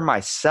and better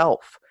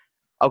myself.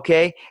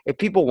 Okay? If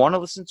people want to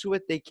listen to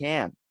it, they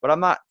can. But I'm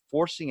not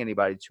forcing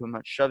anybody to. I'm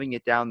not shoving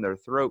it down their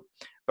throat.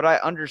 But I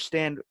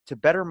understand to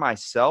better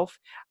myself,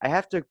 I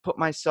have to put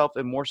myself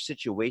in more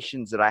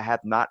situations that I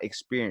have not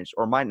experienced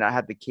or might not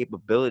have the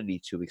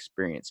capability to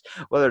experience,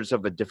 whether it's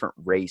of a different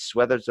race,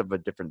 whether it's of a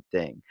different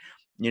thing.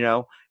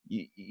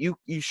 You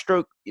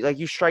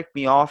strike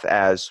me off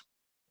as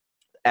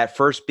at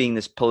first being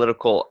this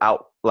political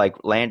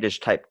outlandish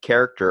type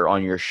character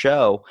on your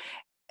show,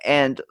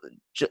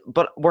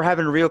 but we're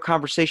having a real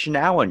conversation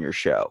now on your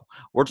show.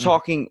 We're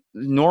talking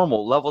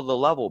normal level to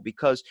level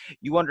because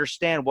you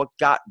understand what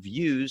got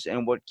views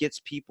and what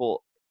gets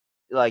people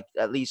like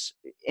at least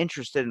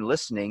interested in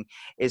listening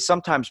is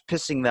sometimes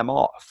pissing them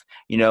off.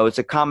 It's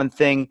a common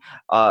thing.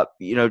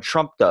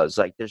 Trump does.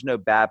 Like, there's no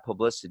bad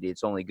publicity.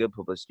 It's only good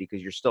publicity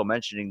because you're still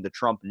mentioning the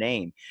Trump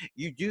name.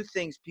 You do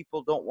things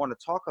people don't want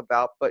to talk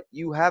about, but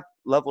you have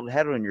leveled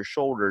head on your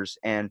shoulders,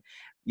 and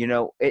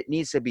it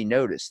needs to be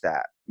noticed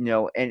that,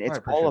 and it's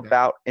all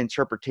about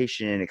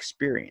interpretation and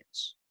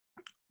experience.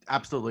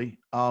 Absolutely.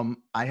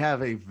 I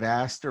have a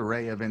vast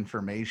array of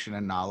information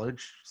and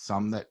knowledge,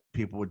 some that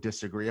people would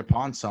disagree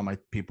upon, some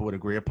people would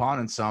agree upon,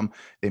 and some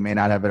they may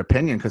not have an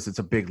opinion because it's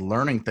a big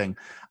learning thing.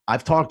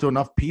 I've talked to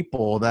enough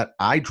people that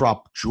I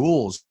drop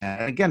jewels.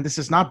 And again, this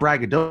is not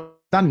braggadocio.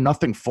 It's done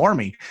nothing for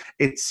me.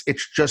 It's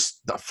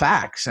just the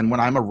facts. And when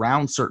I'm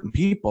around certain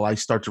people, I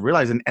start to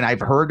realize, and I've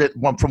heard it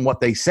from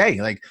what they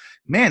say, like,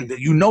 man,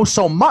 you know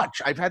so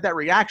much. I've had that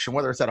reaction,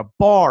 whether it's at a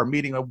bar,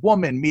 meeting a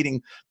woman,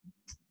 meeting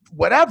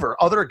whatever,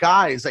 other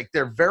guys, like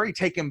they're very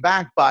taken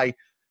back by,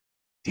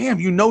 damn,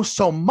 you know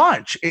so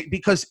much,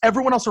 because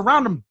everyone else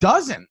around them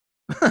doesn't.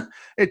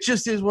 It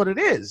just is what it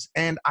is.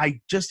 And I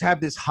just have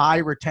this high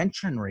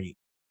retention rate.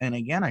 And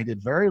again, I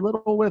did very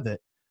little with it.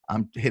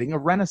 I'm hitting a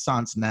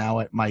renaissance now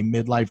at my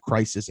midlife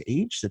crisis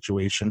age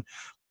situation.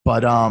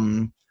 But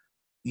I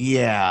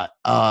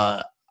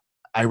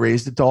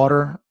raised a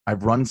daughter.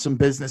 I've run some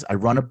business. I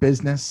run a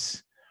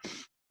business.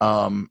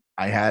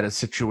 I had a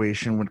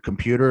situation with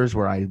computers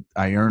where I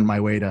earned my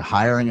way to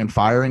hiring and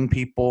firing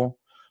people.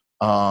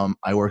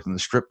 I worked in the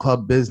strip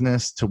club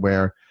business to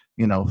where,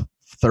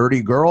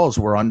 30 girls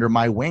were under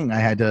my wing. I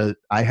had to,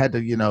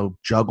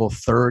 juggle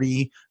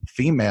 30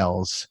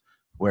 females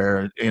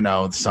where,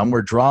 some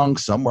were drunk,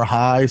 some were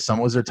high, some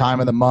was their time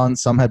of the month,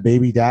 some had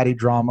baby daddy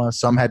drama,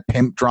 some had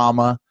pimp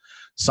drama,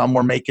 some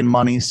were making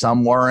money,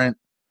 some weren't.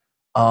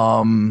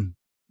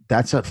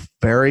 That's a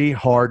very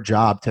hard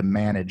job to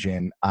manage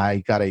in.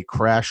 I got a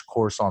crash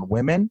course on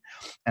women,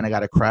 and I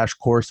got a crash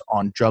course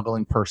on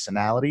juggling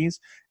personalities.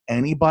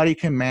 Anybody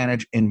can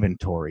manage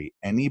inventory.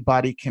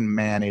 Anybody can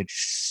manage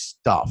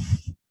stuff.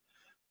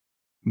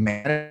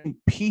 Managing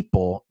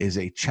people is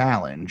a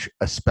challenge,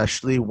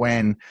 especially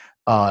when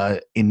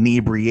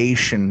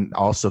inebriation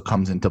also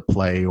comes into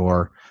play,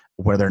 or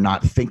where they're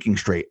not thinking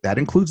straight. That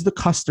includes the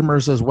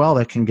customers as well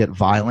that can get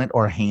violent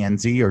or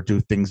handsy or do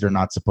things they're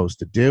not supposed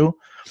to do,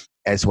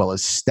 as well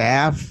as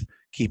staff,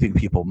 keeping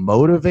people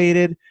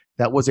motivated.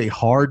 That was a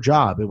hard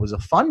job. It was a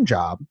fun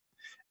job.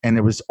 And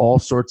there was all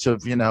sorts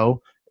of,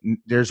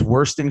 there's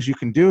worse things you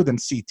can do than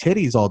see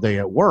titties all day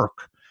at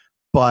work.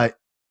 But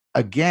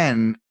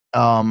again,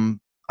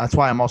 that's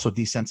why I'm also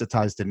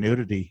desensitized to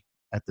nudity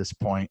at this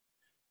point.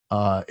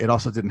 It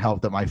also didn't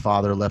help that my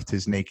father left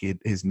his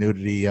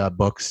nudity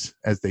books,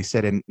 as they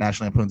said in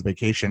National Lampoon's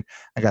Vacation.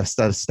 I got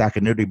a stack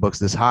of nudity books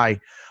this high.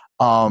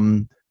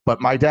 But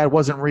my dad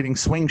wasn't reading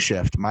Swing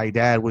Shift. My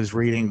dad was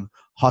reading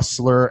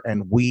Hustler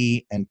and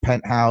We and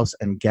Penthouse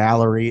and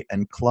Gallery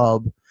and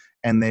Club.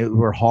 And they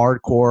were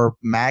hardcore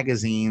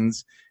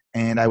magazines.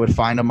 And I would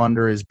find them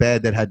under his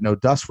bed that had no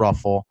dust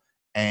ruffle.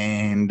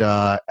 And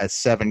at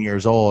 7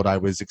 years old, I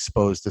was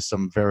exposed to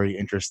some very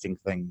interesting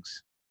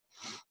things.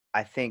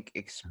 I think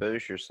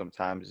exposure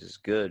sometimes is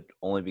good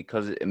only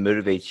because it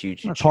motivates you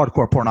to. It's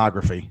hardcore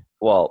pornography.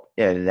 Well,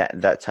 yeah,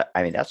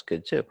 that's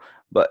good too.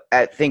 But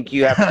I think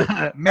you have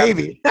to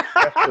maybe you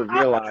have to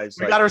realize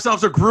we got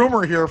ourselves a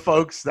groomer here,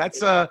 folks.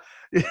 That's like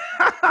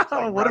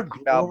what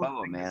Rocky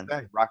Balboa, man.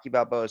 Rocky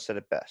Balboa said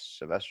it best.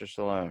 Sylvester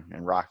Stallone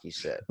and Rocky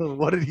said,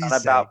 "What did he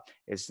say?"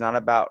 It's not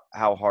about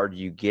how hard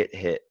you get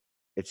hit.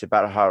 It's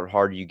about how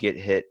hard you get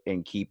hit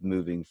and keep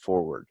moving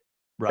forward.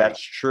 Right.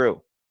 That's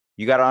true.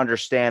 You got to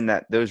understand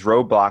that those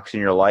roadblocks in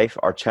your life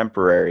are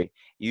temporary.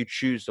 You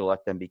choose to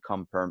let them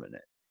become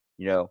permanent.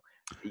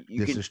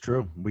 This is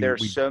true.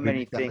 There's so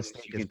many things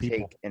you can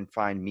take and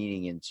find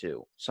meaning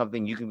into,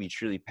 something you can be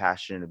truly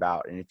passionate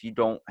about. And if you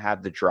don't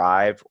have the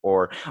drive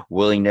or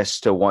willingness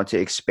to want to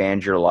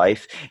expand your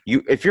life,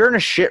 if you're in a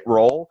shit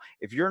role,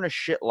 if you're in a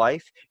shit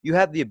life, you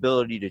have the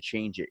ability to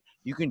change it.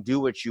 You can do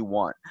what you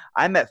want.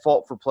 I'm at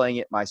fault for playing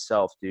it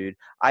myself, dude.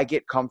 I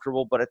get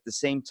comfortable, but at the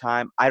same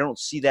time, I don't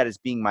see that as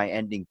being my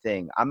ending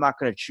thing. I'm not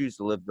going to choose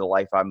to live the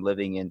life I'm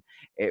living in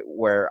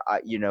whether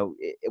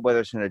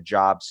it's in a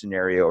job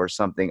scenario or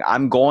something.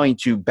 I'm going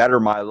to better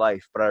my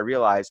life, but I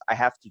realize I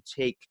have to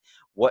take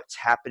what's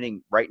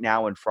happening right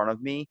now in front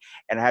of me,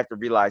 and I have to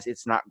realize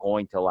it's not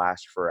going to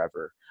last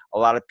forever. A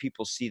lot of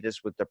people see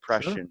this with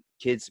depression. Sure.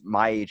 Kids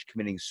my age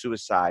committing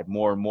suicide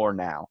more and more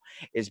now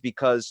is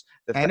because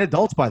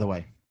adults, by the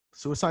way,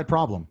 suicide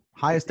problem,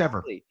 highest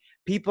ever.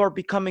 People are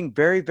becoming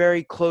very,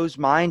 very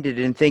closed-minded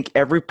and think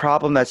every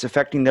problem that's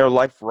affecting their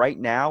life right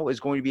now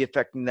is going to be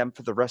affecting them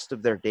for the rest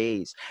of their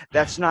days.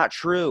 That's not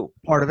true.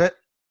 Part of it.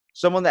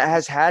 Someone that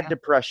has had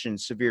depression,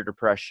 severe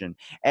depression,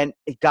 and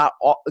it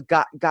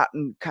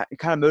gotten kind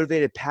of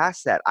motivated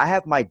past that. I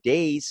have my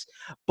days,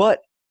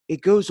 but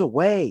it goes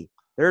away.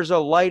 There's a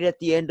light at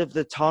the end of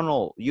the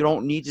tunnel. You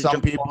don't need to.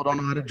 Some people don't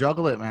know how to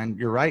juggle it, man.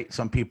 You're right.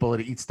 Some people,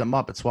 it eats them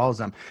up. It swallows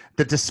them.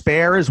 The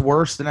despair is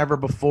worse than ever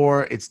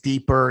before. It's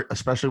deeper,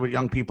 especially with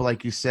young people,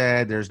 like you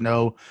said. There's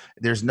no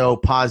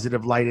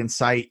positive light in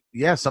sight.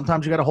 Yeah,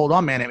 sometimes you got to hold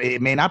on, man.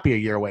 It may not be a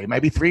year away. It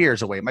might be 3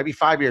 years away. It might be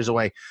 5 years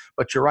away.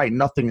 But you're right.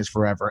 Nothing is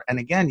forever. And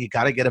again, you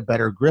got to get a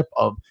better grip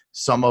of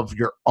some of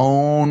your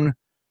own.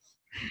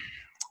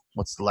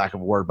 What's the lack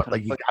of a word? But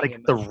like you got to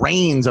get the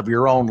reins of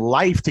your own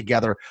life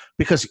together,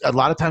 because a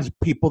lot of times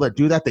people that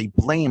do that, they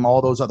blame all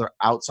those other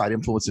outside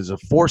influences or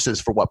forces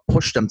for what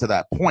pushed them to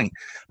that point.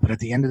 But at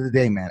the end of the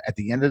day, man,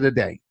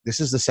 this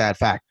is the sad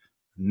fact.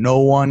 No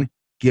one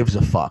gives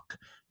a fuck.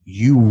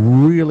 You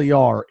really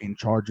are in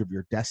charge of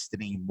your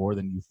destiny more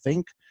than you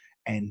think.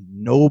 And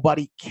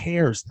nobody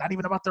cares, not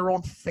even about their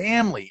own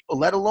family,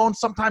 let alone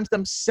sometimes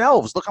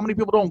themselves. Look how many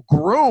people don't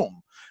groom.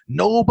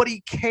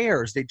 Nobody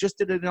cares. They just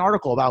did an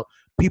article about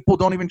people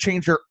don't even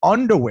change their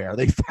underwear.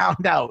 They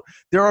found out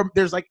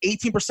there's like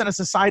 18% of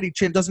society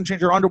doesn't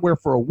change their underwear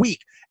for a week.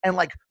 And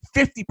like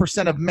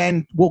 50% of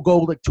men will go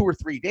like 2 or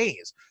 3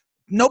 days.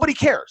 Nobody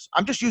cares.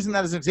 I'm just using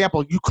that as an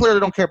example. You clearly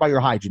don't care about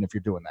your hygiene if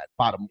you're doing that.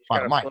 Bottom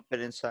line. Flip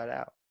it inside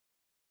out.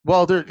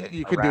 Well,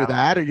 you could do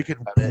that, or you could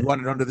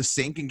run it under the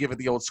sink and give it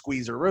the old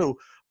squeezeroo.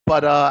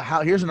 But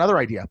here's another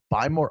idea: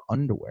 buy more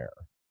underwear.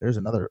 There's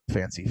another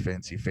fancy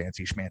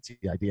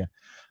schmancy idea.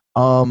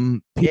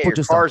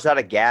 Your car's out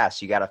of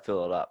gas. You got to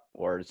fill it up,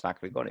 or it's not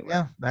going to go anywhere.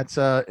 Yeah, that's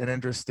an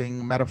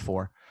interesting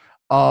metaphor.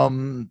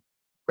 And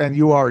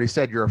you already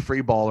said you're a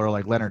free baller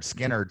like Leonard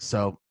Skinner,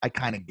 so I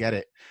kind of get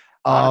it.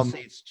 Honestly,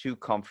 it's too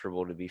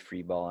comfortable to be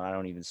free balling. I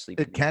don't even sleep.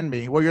 It can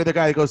be. Well, you're the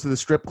guy that goes to the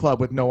strip club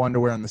with no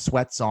underwear and the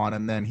sweats on,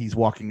 and then he's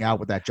walking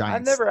out with that giant.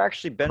 I've never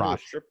actually been to a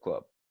strip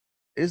club.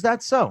 Is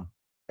that so?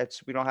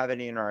 We don't have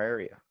any in our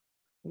area.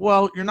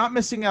 Well, you're not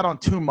missing out on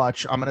too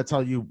much. I'm going to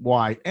tell you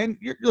why. And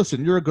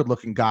listen, you're a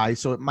good-looking guy,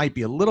 so it might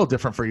be a little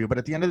different for you. But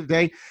at the end of the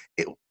day,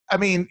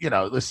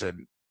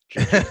 listen.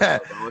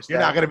 You're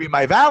not going to be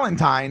my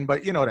Valentine,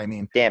 but you know what I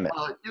mean. Damn it!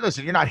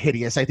 Listen, you're not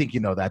hideous. I think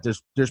you know that.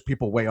 There's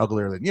people way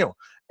uglier than you,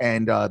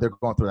 and they're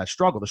going through that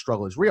struggle. The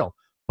struggle is real.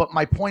 But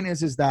my point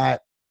is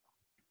that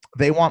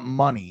They want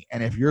money.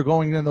 And if you're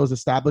going in those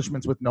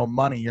establishments with no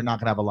money, you're not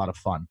going to have a lot of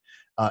fun.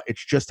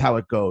 It's just how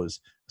it goes.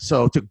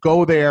 So to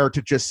go there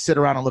to just sit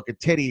around and look at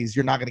titties,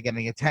 you're not going to get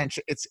any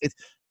attention. It's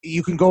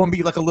you can go and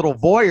be like a little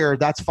voyeur,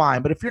 that's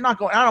fine. But if you're not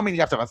going, I don't mean you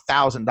have to have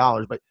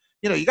 $1,000, but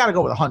you got to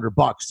go with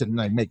 $100 and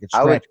like make it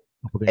I would,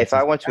 stretch. if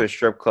I went to a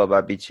strip club,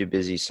 I'd be too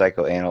busy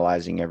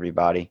psychoanalyzing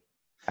everybody.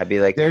 I'd be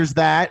like, there's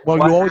that. Well,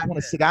 you always want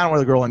to sit down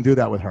with a girl and do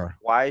that with her.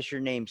 why is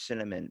your name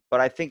Cinnamon?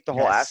 But I think the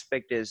whole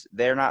aspect is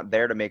they're not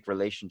there to make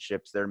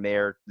relationships. They're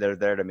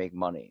there to make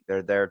money.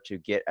 They're there to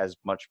get as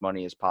much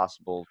money as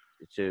possible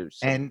to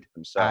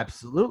themselves.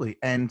 Absolutely.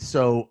 And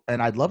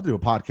I'd love to do a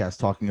podcast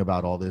talking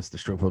about all this, the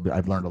strip club.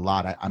 I've learned a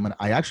lot.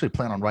 I actually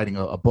plan on writing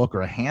a book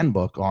or a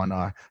handbook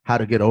on how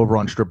to get over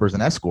on strippers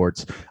and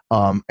escorts,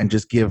 and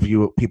just give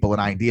people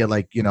an idea,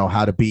 like,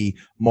 how to be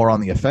more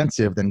on the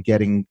offensive than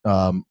getting,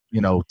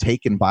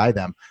 taken by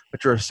them.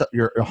 But you're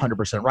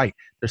 100% right.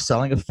 They're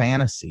selling a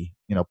fantasy.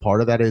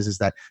 Part of that is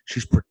that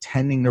she's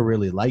pretending to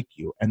really like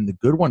you, and the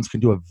good ones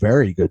can do a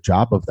very good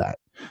job of that.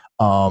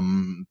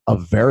 A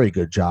very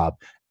good job.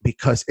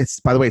 Because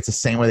by the way, it's the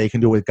same way they can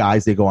do with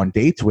guys they go on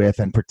dates with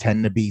and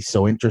pretend to be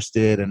so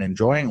interested and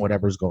enjoying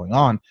whatever's going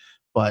on.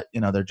 But,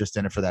 they're just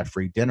in it for that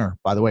free dinner.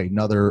 By the way,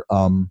 another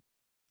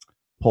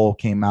poll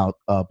came out,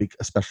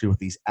 especially with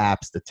these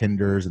apps, the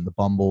Tinders and the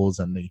Bumbles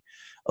and the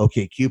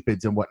OK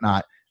Cupids and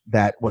whatnot,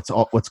 that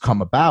what's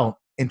come about,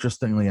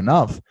 interestingly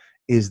enough,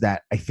 is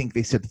that I think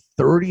they said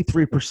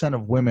 33%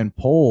 of women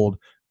polled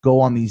go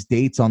on these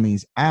dates on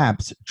these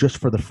apps just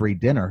for the free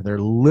dinner. They're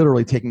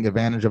literally taking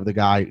advantage of the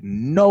guy,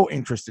 no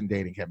interest in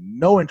dating him,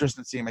 no interest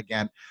in seeing him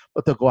again,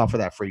 but they'll go out for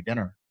that free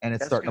dinner. And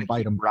it's starting to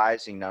bite them.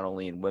 Rising not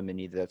only in women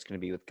either, that's going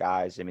to be with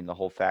guys. I mean, the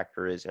whole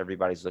factor is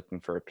everybody's looking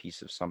for a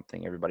piece of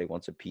something. Everybody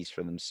wants a piece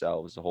for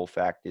themselves. The whole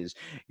fact is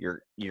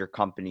your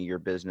company, your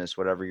business,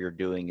 whatever you're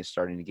doing is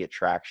starting to get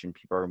traction.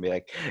 People are going to be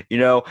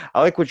like,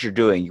 I like what you're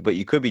doing, but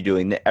you could be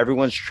doing that.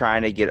 Everyone's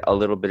trying to get a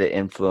little bit of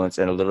influence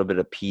and a little bit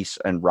of peace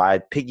and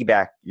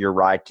piggyback your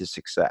ride to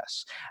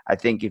success. I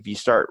think if you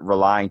start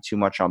relying too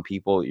much on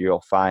people,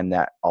 you'll find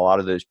that a lot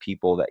of those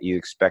people that you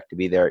expect to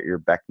be there at your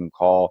beck and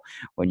call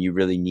when you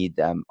really need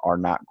them are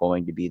not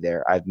going to be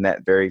there. I've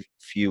met very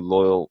few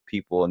loyal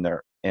people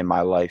in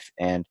my life,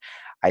 and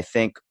I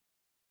think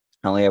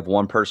I only have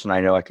one person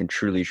I know I can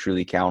truly,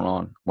 truly count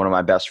on, one of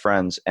my best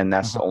friends, and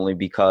that's only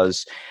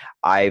because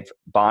I've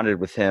bonded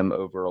with him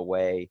over a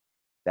way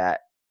that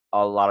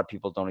a lot of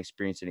people don't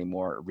experience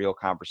anymore. Real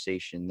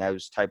conversation,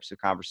 those types of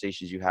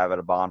conversations you have at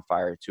a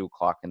bonfire at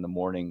 2:00 in the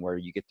morning, where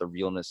you get the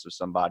realness of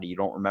somebody. You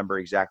don't remember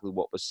exactly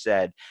what was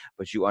said,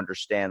 but you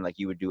understand, like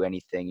you would do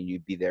anything and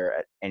you'd be there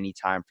at any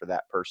time for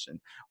that person.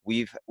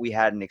 We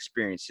had an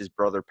experience. His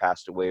brother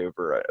passed away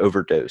over an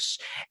overdose,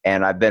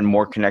 and I've been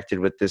more connected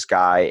with this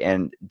guy.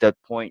 And the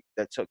point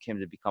that took him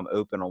to become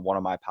open on one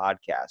of my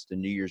podcasts,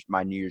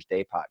 my New Year's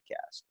Day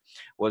podcast,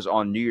 was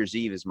on New Year's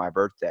Eve is my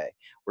birthday.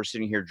 We're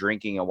sitting here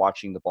drinking and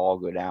watching the ball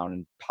go down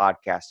and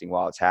podcasting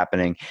while it's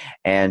happening.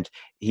 And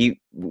we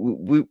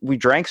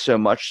drank so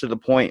much to the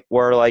point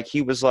where, like,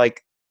 he was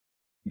like,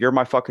 "You're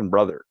my fucking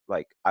brother.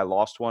 Like, I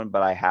lost one,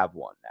 but I have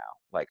one now.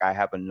 Like, I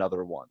have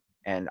another one.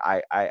 And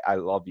I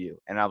love you."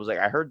 And I was like,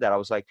 I heard that. I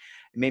was like,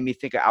 it made me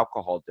think of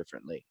alcohol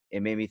differently.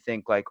 It made me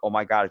think like, oh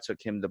my God, it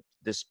took him to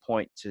this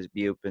point to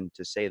be open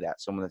to say that.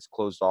 Someone that's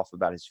closed off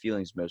about his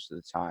feelings most of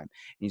the time. And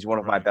he's one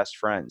of my best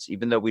friends.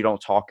 Even though we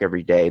don't talk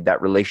every day,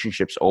 that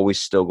relationship's always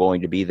still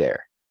going to be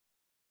there.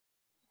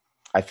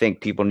 I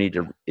think people need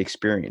to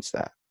experience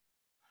that.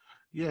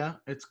 Yeah,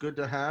 it's good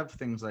to have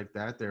things like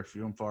that. They're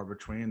few and far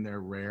between. They're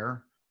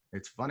rare.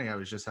 It's funny. I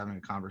was just having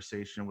a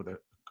conversation with a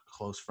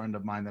close friend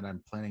of mine that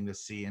I'm planning to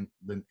see in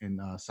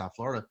South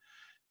Florida,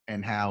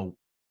 and how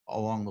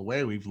along the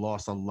way we've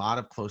lost a lot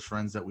of close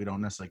friends that we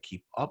don't necessarily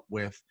keep up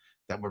with,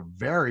 that were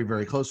very,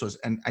 very close to us.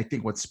 And I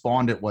think what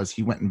spawned it was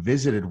he went and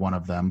visited one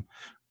of them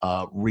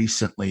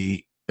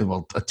recently.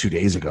 Well, 2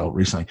 days ago,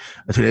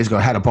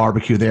 had a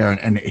barbecue there,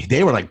 and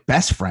they were like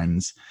best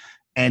friends.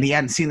 And he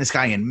hadn't seen this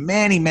guy in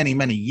many, many,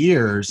 many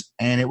years.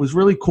 And it was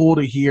really cool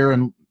to hear.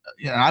 And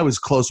I was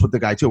close with the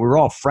guy too. We were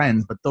all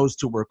friends, but those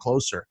two were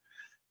closer.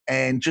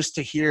 And just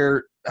to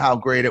hear how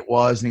great it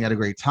was, and he had a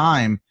great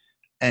time,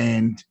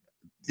 and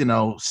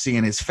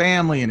seeing his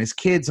family and his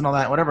kids and all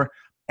that, whatever.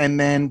 And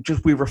then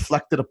just we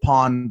reflected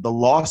upon the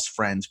lost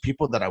friends,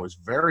 people that I was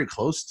very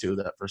close to,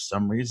 that for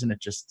some reason it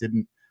just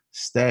didn't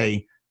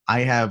stay.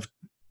 I have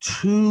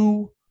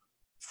two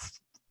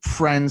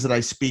friends that I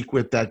speak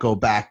with that go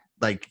back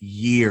like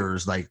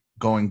years, like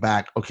going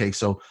back. Okay,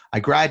 so I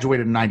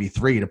graduated in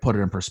 93, to put it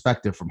in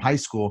perspective, from high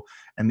school.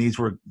 And these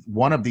were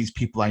one of these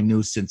people I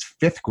knew since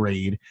 5th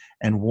grade,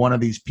 and one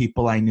of these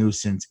people I knew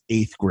since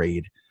 8th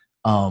grade.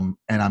 And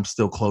I'm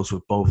still close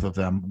with both of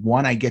them.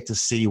 One I get to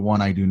see,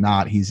 one I do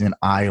not. He's in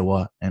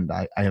Iowa, and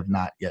I have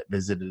not yet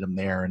visited him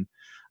there. And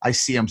I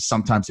see him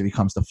sometimes if he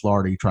comes to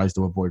Florida. He tries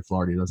to avoid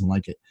Florida. He doesn't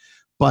like it.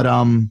 But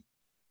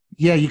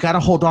yeah, you got to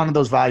hold on to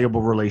those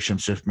valuable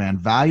relationships, man.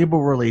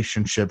 Valuable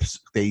relationships.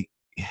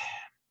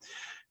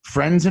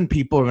 Friends and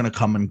people are going to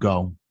come and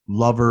go.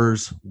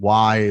 lovers,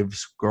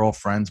 wives,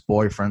 girlfriends,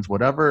 boyfriends,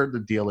 whatever the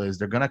deal is,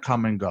 they're going to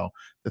come and go.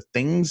 The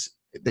things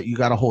that you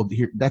got to hold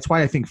here, that's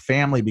why I think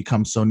family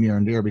becomes so near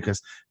and dear,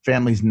 because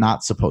family's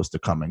not supposed to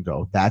come and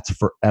go. That's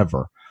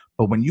forever.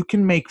 But when you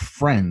can make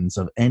friends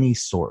of any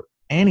sort,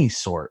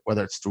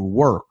 whether it's through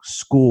work,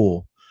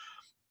 school,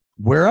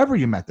 wherever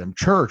you met them,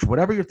 church,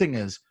 whatever your thing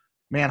is,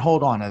 man,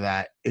 hold on to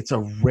that. It's a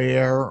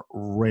rare,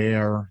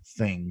 rare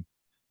thing.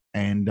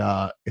 And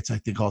it's, I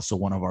think, also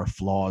one of our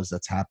flaws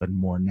that's happened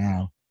more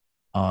now.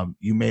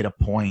 You made a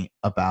point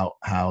about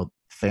how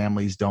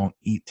families don't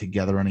eat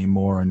together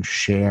anymore and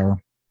share.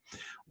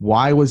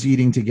 Why was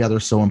eating together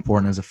so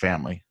important as a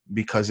family?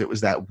 Because it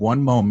was that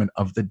one moment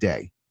of the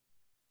day,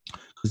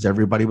 because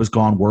everybody was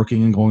gone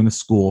working and going to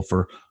school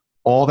for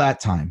all that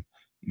time.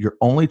 Your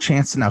only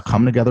chance to now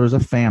come together as a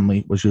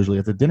family was usually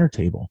at the dinner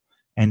table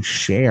and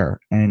share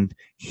and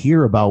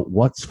hear about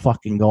what's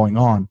fucking going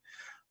on.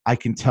 I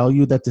can tell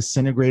you that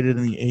disintegrated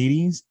in the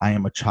 80s. I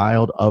am a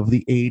child of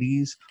the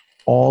 80s.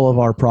 All of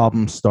our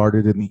problems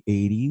started in the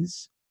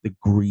 80s. The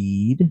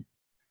greed,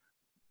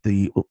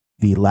 the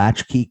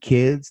latchkey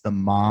kids, the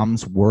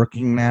moms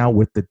working now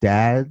with the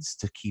dads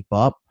to keep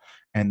up,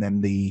 and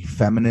then the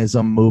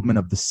feminism movement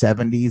of the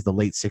 70s, the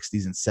late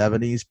 60s and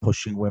 70s,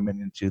 pushing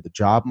women into the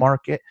job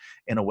market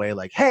in a way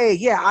like, hey,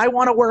 yeah, I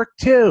want to work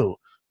too.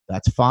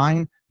 That's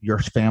fine. Your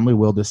family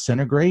will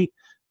disintegrate.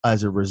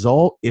 As a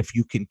result, if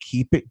you can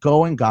keep it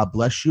going, God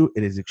bless you.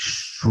 It is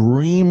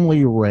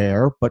extremely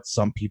rare, but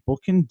some people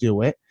can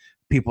do it.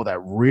 People that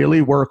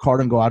really work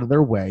hard and go out of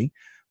their way.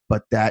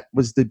 But that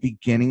was the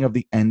beginning of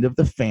the end of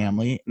the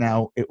family.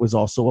 Now, it was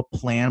also a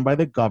plan by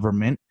the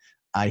government.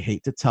 I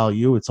hate to tell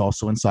you, it's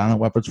also in Silent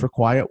Weapons for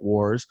Quiet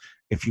Wars.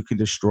 If you can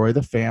destroy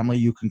the family,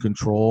 you can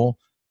control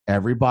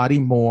everybody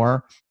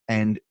more,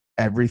 and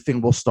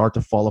everything will start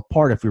to fall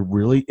apart. If you're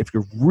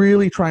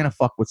really trying to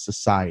fuck with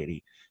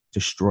society,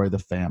 destroy the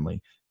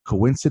family.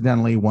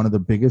 Coincidentally, one of the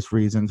biggest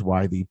reasons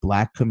why the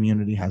black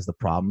community has the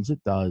problems it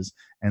does,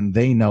 and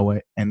they know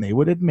it, and they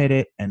would admit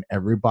it, and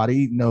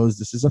everybody knows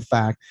this is a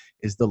fact,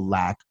 is the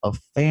lack of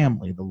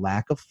family, the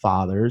lack of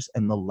fathers,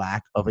 and the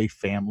lack of a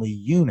family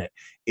unit.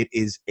 It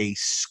is a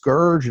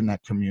scourge in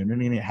that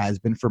community, and it has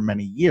been for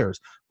many years.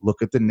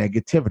 Look at the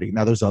negativity.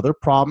 Now, there's other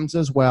problems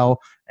as well,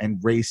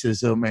 and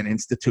racism and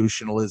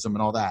institutionalism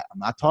and all that. I'm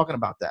not talking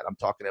about that. I'm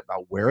talking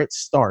about where it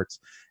starts.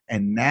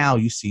 And now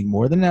you see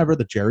more than ever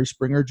the Jerry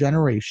Springer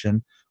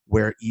generation,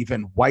 where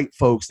even white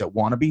folks that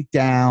want to be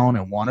down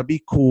and want to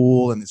be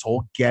cool, and this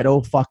whole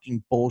ghetto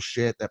fucking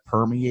bullshit that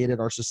permeated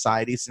our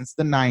society since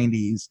the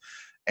 90s,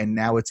 and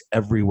now it's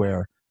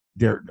everywhere.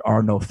 There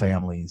are no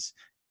families.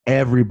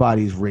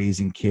 Everybody's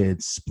raising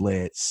kids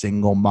split,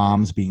 single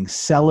moms being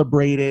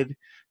celebrated.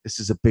 This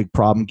is a big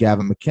problem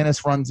Gavin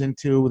McInnes runs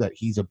into, that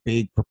he's a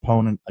big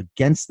proponent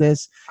against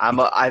this.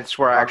 I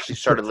swear I actually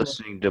started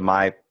listening to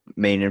my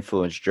main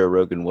influence, Joe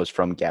Rogan, was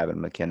from Gavin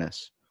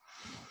McInnes.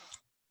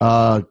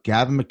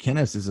 Gavin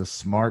McInnes is a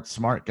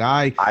smart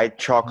guy. I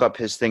chalk up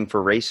his thing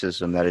for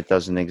racism, that it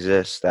doesn't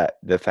exist, that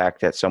the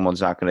fact that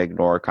someone's not going to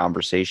ignore a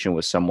conversation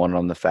with someone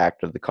on the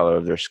fact of the color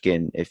of their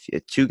skin. If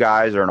two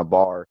guys are in a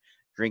bar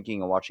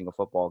drinking and watching a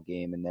football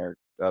game and they're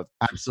of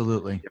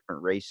absolutely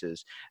different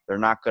races, they're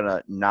not going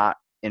to not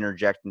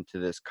interject into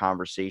this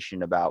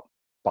conversation about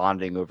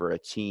bonding over a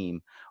team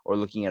or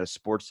looking at a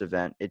sports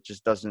event. It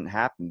just doesn't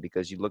happen,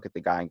 because you look at the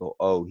guy and go,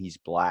 oh, he's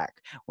black.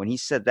 When he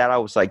said that, I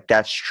was like,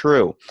 that's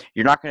true.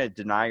 You're not going to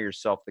deny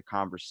yourself the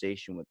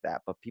conversation with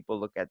that, but people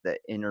look at the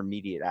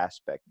intermediate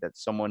aspect, that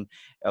someone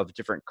of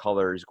different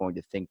color is going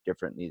to think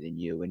differently than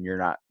you, and you're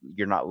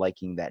not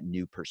liking that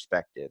new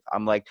perspective.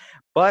 I'm like,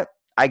 but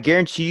I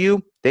guarantee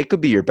you they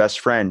could be your best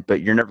friend,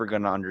 but you're never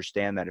going to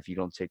understand that if you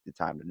don't take the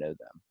time to know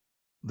them.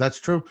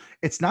 That's true.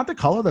 It's not the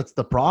color that's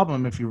the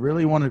problem. If you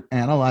really want to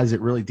analyze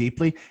it really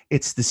deeply,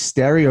 it's the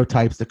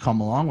stereotypes that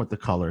come along with the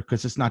color,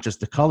 because it's not just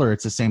the color.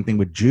 It's the same thing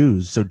with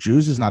Jews. So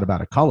Jews is not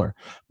about a color,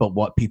 but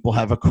what people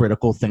have a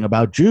critical thing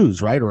about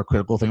Jews, right? Or a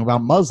critical thing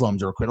about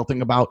Muslims, or a critical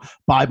thing about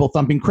Bible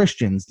thumping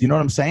Christians. Do you know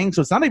what I'm saying?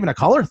 So it's not even a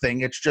color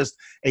thing. It's just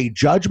a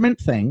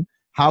judgment thing.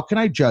 How can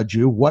I judge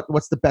you?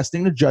 What's the best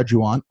thing to judge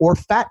you on? Or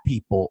fat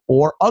people,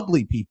 or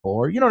ugly people,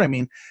 or you know what I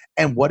mean?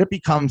 And what it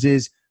becomes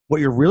is, what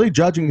you're really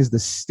judging is the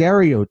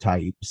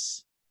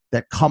stereotypes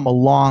that come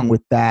along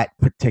with that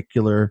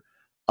particular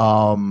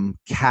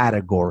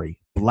category.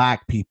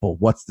 Black people,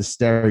 what's the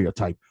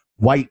stereotype?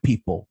 White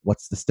people,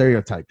 what's the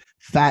stereotype?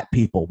 Fat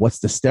people, what's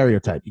the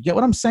stereotype? You get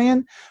what I'm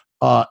saying?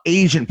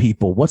 Asian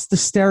people, what's the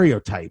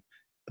stereotype?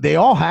 They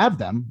all have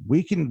them.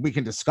 We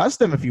can discuss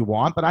them if you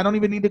want, but I don't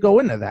even need to go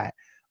into that.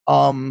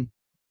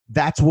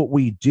 That's what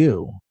we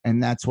do,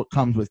 and that's what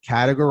comes with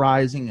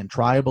categorizing and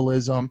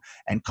tribalism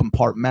and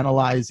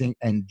compartmentalizing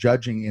and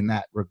judging in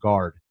that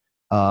regard,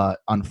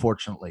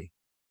 unfortunately.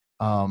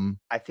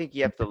 I think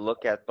you have to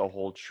look at the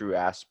whole true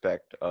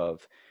aspect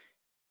of,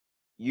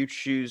 you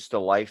choose the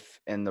life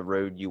and the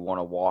road you want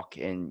to walk,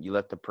 and you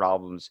let the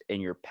problems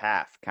in your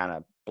path kind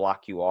of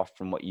block you off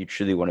from what you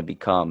truly want to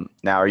become.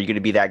 Now, are you going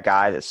to be that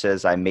guy that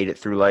says I made it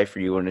through life, or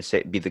you want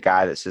to be the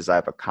guy that says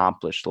I've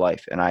accomplished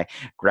life and I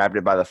grabbed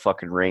it by the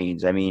fucking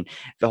reins? I mean,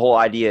 the whole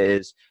idea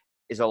is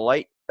if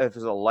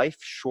there's a life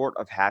short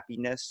of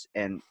happiness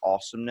and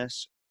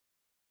awesomeness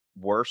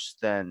worse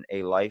than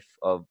a life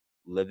of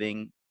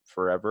living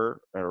forever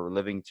or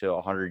living to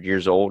 100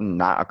 years old and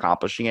not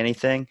accomplishing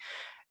anything?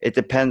 It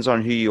depends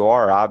on who you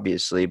are,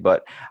 obviously,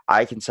 but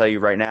I can tell you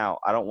right now,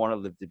 I don't want to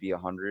live to be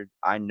 100.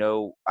 I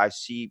know I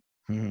see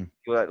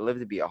people that live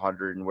to be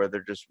 100 and where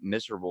they're just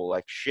miserable.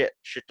 Like shit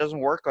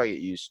doesn't work like it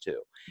used to.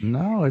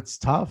 No, it's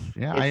tough.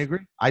 Yeah, I If agree.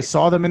 I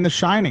saw them in The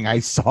Shining. I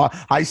saw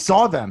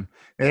them.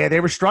 They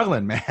were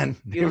struggling, man.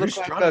 They you were look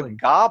like a struggling.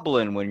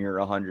 goblin when you're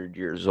 100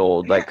 years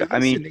old. Yeah, Like, I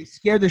listen, mean, they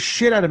scared the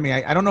shit out of me.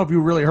 I don't know if you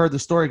really heard the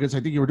story because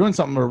I think you were doing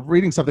something or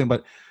reading something,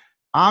 but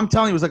I'm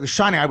telling you, it was like The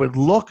Shining. I would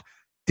look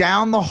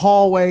down the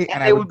hallway and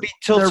and I they would would go be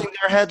to their. tilting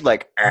their head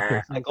like, Okay, so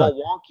I'm like sorry.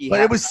 all wonky.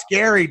 But it was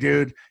scary,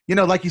 dude. You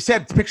know, like you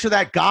said, picture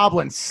that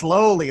goblin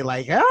slowly,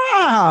 like,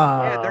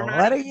 Yeah, they're not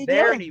what are even you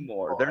there doing?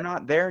 anymore. They're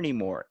not there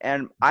anymore.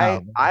 And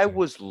No, I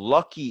was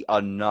lucky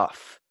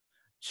enough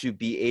to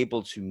be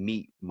able to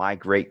meet my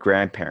great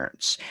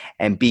grandparents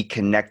and be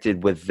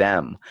connected with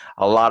them.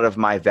 A lot of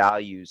my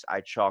values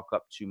I chalk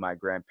up to my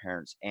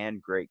grandparents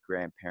and great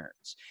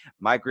grandparents.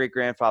 My great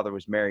grandfather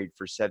was married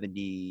for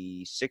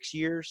 76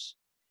 years.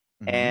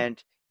 Mhm.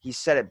 And he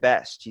said it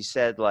best. He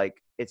said,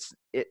 like,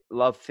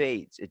 love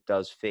fades, it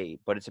does fade,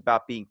 but it's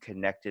about being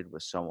connected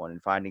with someone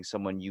and finding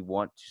someone you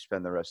want to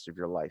spend the rest of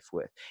your life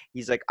with.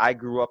 He's like, I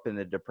grew up in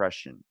the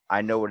Depression.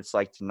 I know what it's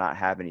like to not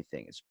have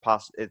anything.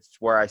 It's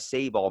where I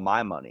save all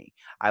my money.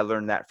 I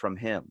learned that from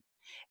him.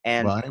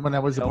 And Well, anyone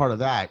that was you a know, part of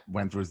that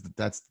went through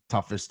that's the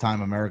toughest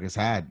time America's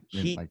had in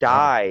he like ever.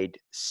 died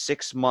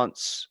 6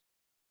 months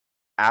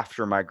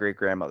after my great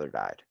grandmother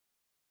died.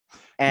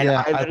 And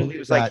Yeah, I I literally believe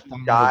was like, that.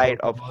 he Dying of a died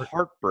broken of heart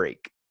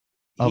heartbreak.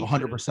 of He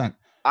could 100%.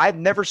 I've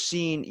never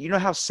seen, you know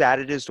how sad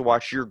it is to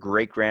watch your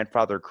great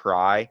grandfather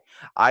cry?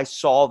 I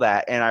saw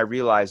that and I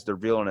realized the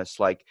realness.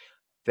 Like,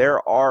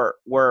 there are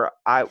where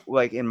I,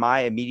 like, in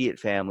my immediate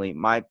family,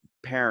 my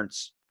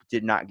parents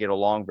did not get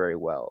along very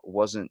well.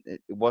 It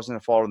wasn't a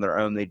fault of their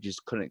own. They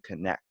just couldn't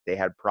connect. They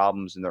had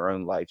problems in their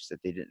own lives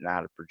that they didn't know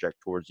how to project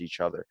towards each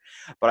other.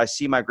 But I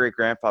see my great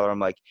grandfather, I'm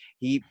like,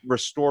 he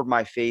restored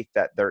my faith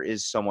that there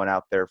is someone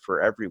out there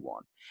for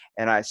everyone.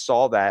 And I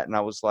saw that and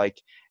I was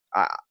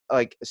I,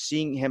 like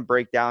seeing him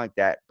break down like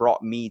that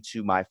brought me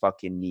to my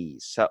fucking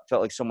knees. So,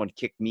 felt like someone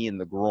kicked me in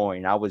the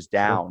groin. I was Sure.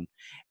 down.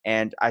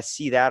 And I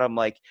see that. I'm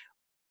like,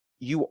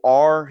 you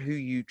are who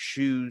you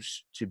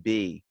choose to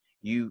be.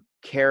 You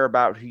care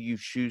about who you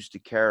choose to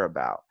care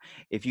about.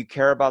 If you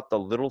care about the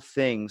little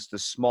things, the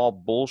small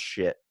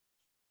bullshit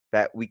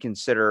that we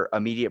consider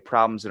immediate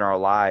problems in our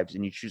lives,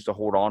 and you choose to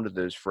hold on to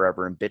those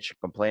forever and bitch and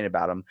complain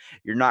about them,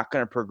 you're not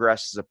going to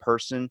progress as a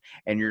person,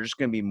 and you're just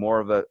going to be more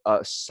of a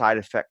side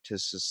effect to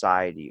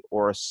society,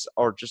 or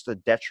just a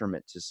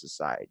detriment to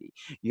society.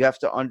 You have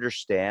to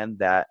understand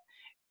that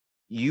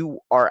you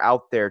are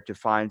out there to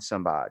find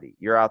somebody.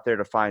 You're out there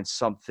to find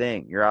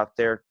something. You're out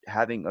there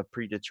having a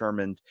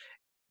predetermined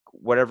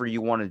whatever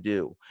you want to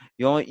do.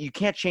 You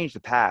can't change the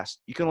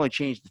past. You can only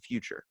change the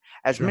future.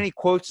 As Sure. many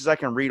quotes as I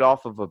can read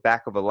off of the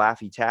back of a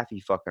Laffy Taffy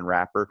fucking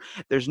rapper,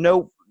 there's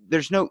no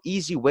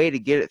easy way to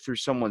get it through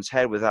someone's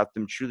head without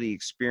them truly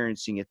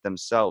experiencing it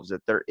themselves,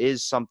 that there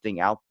is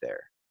something out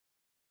there.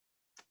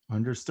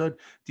 Understood.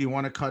 Do you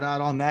want to cut out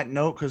on that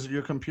note because of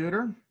your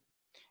computer?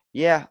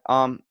 Yeah.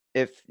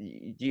 If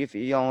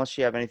unless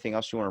you have anything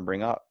else you want to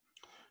bring up.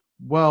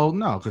 Well,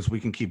 no, because we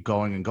can keep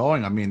going and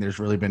going. I mean, there's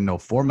really been no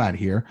format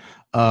here.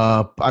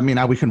 I mean,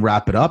 we can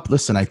wrap it up.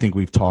 Listen, I think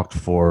we've talked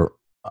for.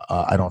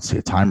 I don't see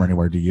a timer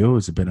anywhere. Do you?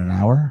 Has it been an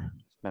hour?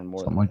 It's been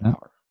more Something than like an that.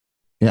 hour.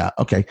 Yeah.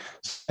 Okay.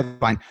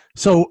 Fine.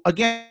 So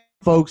again,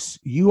 folks,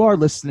 you are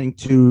listening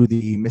to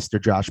the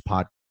Mr. Josh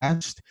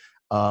podcast.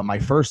 My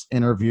first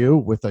interview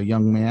with a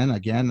young man,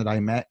 again, that I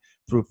met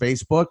through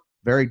Facebook,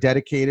 very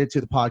dedicated to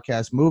the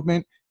podcast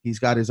movement. He's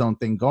got his own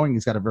thing going.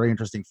 He's got a very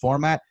interesting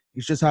format.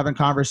 He's just having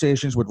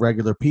conversations with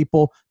regular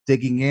people,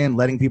 digging in,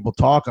 letting people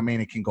talk. I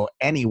mean, it can go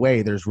any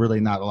way. There's really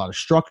not a lot of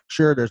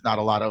structure. There's not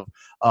a lot of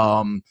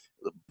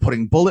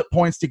putting bullet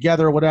points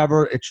together or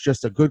whatever. It's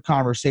just a good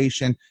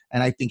conversation.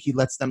 And I think he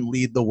lets them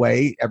lead the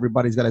way.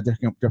 Everybody's got a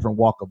different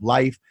walk of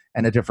life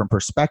and a different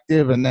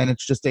perspective. And then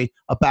it's just a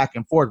back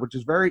and forth, which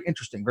is very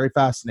interesting, very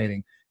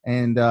fascinating.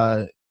 And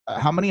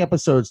how many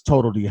episodes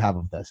total do you have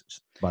of this,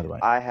 by the way?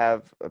 I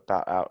have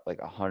about out like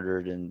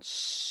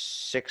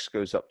 106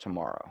 goes up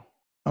tomorrow.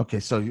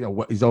 Okay, so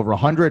he's over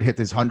 100, hit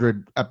his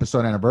 100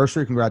 episode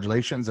anniversary.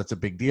 Congratulations, that's a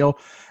big deal.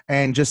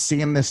 And just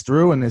seeing this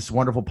through in this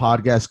wonderful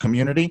podcast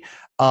community.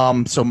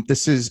 So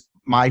this is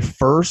my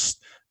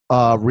first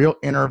real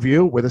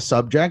interview with a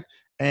subject,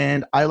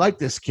 and I like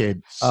this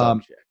kid.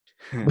 Subject.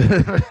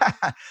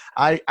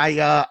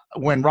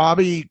 When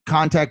Robbie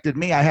contacted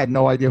me, I had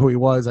no idea who he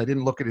was. I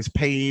didn't look at his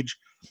page.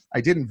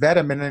 I didn't vet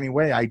him in any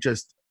way. I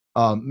just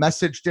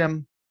messaged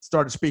him,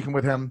 started speaking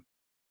with him,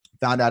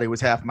 found out he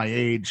was half my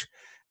age,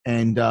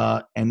 and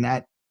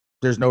that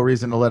there's no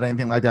reason to let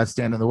anything like that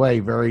stand in the way.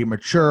 Very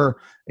mature,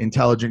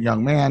 intelligent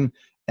young man.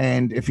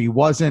 And if he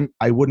wasn't,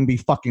 I wouldn't be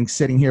fucking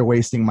sitting here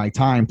wasting my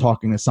time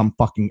talking to some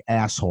fucking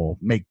asshole.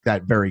 Make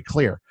that very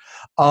clear.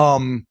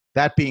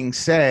 That being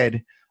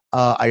said,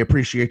 I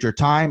appreciate your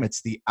time.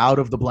 It's the Out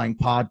of the Blank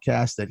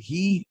podcast that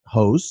he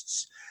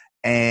hosts.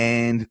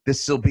 And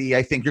this will be,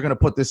 I think you're going to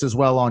put this as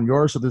well on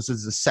yours. So this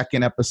is the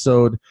second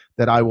episode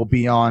that I will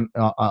be on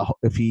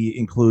if he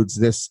includes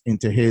this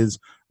into his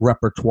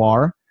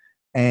repertoire.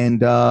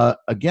 And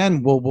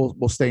again, we'll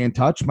stay in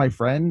touch, my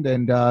friend.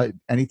 And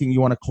anything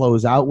you want to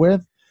close out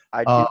with,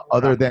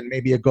 other than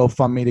maybe a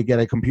GoFundMe to get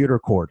a computer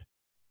cord.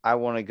 I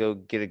want to go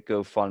get a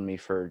GoFundMe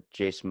for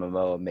Jason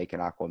Momoa making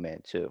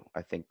Aquaman 2.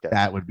 I think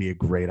that would be a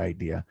great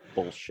idea.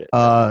 Bullshit.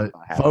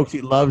 Folks, he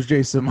loves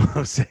Jason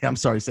Momoa. I'm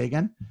sorry, say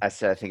again? I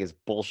said I think it's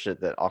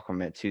bullshit that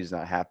Aquaman 2 is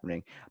not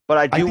happening. But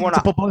I do want to.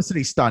 It's a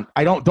publicity stunt.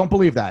 I don't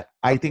believe that.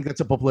 I think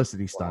that's a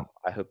publicity stunt.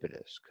 I hope it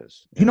is,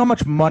 because you know how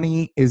much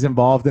money is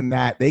involved in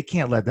that. They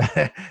can't let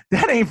that.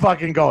 That ain't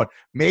fucking going.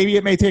 Maybe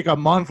it may take a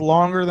month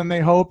longer than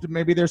they hoped.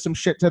 Maybe there's some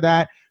shit to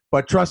that.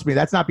 But trust me,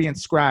 that's not being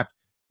scrapped.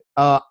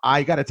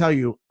 I got to tell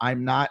you, I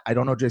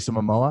don't know Jason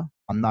Momoa.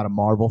 I'm not a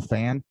Marvel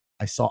fan.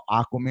 I saw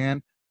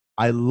Aquaman.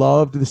 I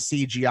loved the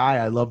CGI.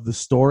 I loved the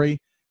story.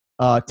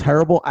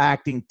 Terrible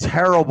acting,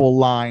 terrible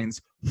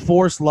lines,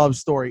 forced love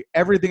story,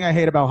 everything I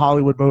hate about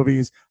Hollywood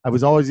movies. I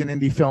was always an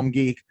indie film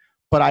geek,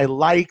 but I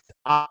liked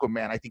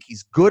Aquaman. I think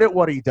he's good at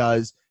what he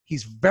does.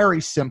 He's very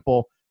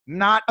simple,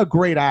 not a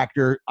great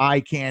actor.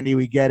 Eye candy,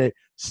 we get it.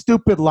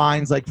 Stupid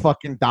lines like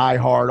fucking Die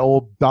Hard,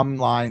 old dumb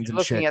lines and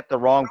shit. You're looking at the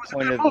wrong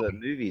point of the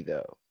movie,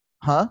 though.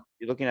 Huh?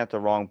 You're looking at the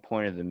wrong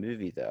point of the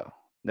movie, though.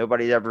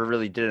 Nobody ever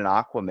really did an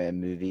Aquaman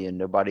movie, and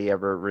nobody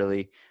ever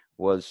really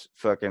was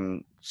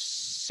fucking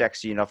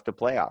sexy enough to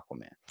play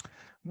Aquaman.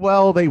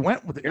 Well, they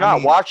went with it. You're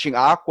not watching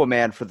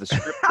Aquaman for the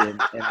script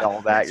and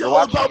all that. You're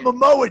all about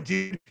Momoa,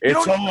 dude.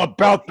 It's all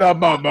about the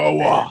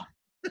Momoa.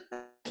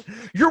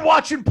 You're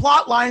watching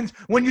plot lines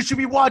when you should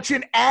be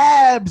watching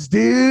abs,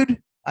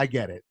 dude. I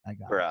get it. I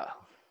got it. Bruh,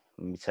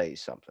 let me tell you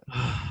something.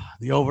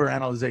 The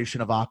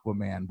overanalyzation of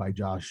Aquaman by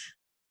Josh.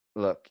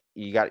 Look,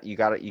 you got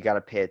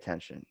to pay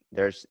attention.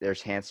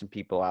 There's handsome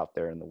people out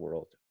there in the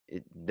world.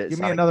 Give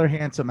me another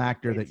handsome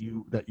actor that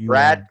you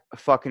Brad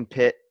fucking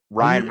Pitt,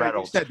 Ryan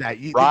Reynolds. You said that.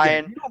 You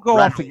don't go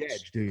off the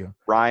edge, do you?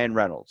 Ryan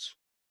Reynolds.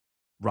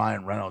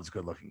 Ryan Reynolds,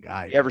 good looking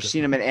guy. You ever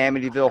seen him in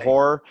Amityville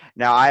Horror?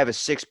 Now I have a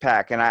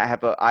 6-pack, and I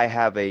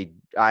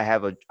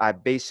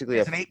basically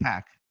have an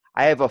 8-pack.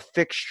 I have a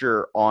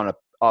fixture on a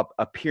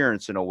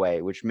appearance in a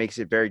way, which makes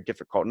it very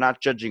difficult,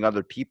 not judging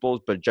other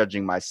people's, but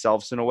judging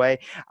myself in a way.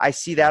 I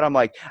see that. I'm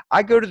like,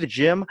 I go to the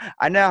gym.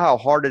 I know how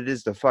hard it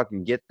is to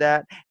fucking get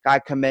that. I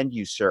commend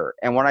you, sir.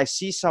 And when I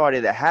see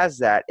somebody that has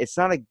that, it's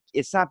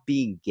not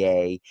being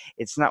gay.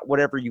 It's not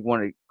whatever you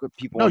want to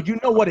people. No, you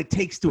know what it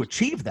takes to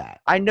achieve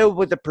that. I know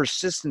what the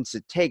persistence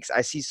it takes.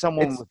 I see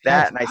someone with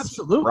that, and I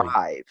see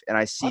drive, and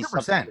I see 100%.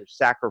 Something they're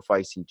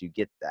sacrificing to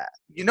get that.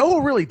 You know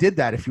who really did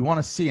that? If you want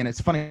to see, and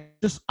it's funny,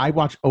 I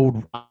watch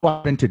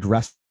vintage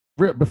wrestling.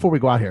 Before we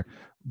go out here,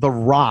 The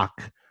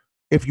Rock.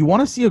 If you want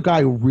to see a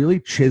guy who really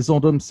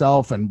chiseled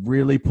himself and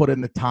really put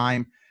in the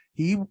time,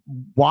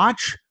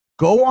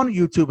 go on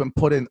YouTube and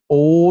put in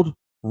old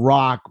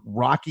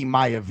Rocky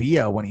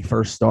Maivia when he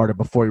first started,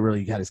 before he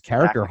really got his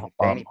character.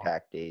 Fanny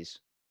pack days.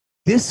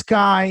 This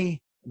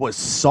guy was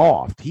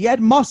soft. He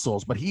had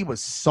muscles, but he was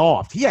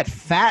soft. He had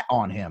fat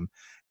on him,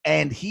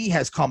 and he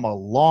has come a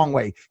long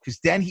way, because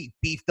then he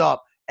beefed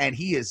up and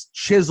he is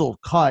chiseled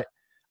cut.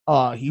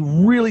 He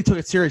really took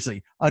it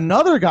seriously.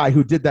 Another guy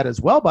who did that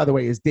as well, by the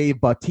way, is Dave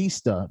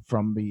Bautista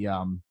from the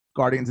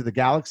Guardians of the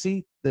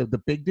Galaxy,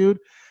 the big dude.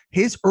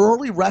 His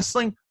early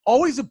wrestling,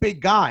 always a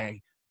big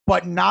guy,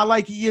 but not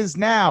like he is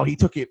now. He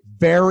took it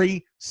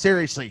very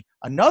seriously.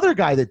 Another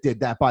guy that did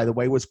that, by the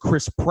way, was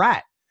Chris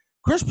Pratt.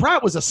 Chris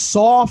Pratt was a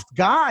soft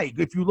guy.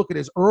 If you look at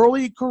his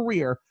early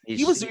career,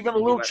 he was even a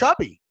little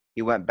chubby.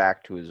 He went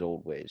back to his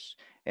old ways.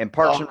 In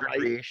Parks and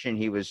Recreation,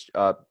 he was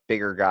a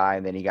bigger guy,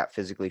 and then he got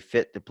physically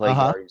fit to play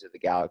Guardians of the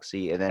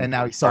Galaxy. And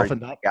now he's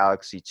softened up.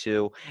 Galaxy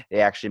 2,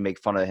 they actually make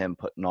fun of him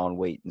putting on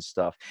weight and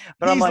stuff.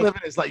 But he's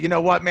living his life. You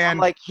know what, man?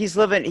 He's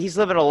living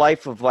a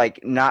life of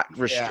not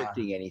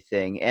restricting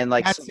anything. And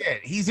that's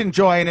it. He's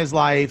enjoying his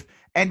life.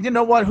 And you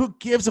know what? Who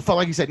gives a fuck?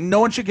 Like you said, no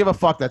one should give a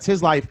fuck. That's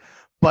his life.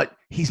 But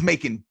he's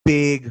making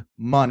big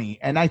money.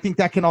 And I think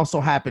that can also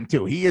happen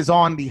too. He is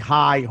on the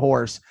high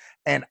horse.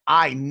 And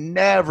I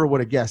never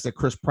would have guessed that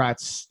Chris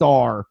Pratt's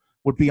star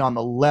would be on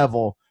the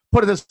level.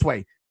 Put it this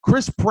way.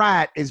 Chris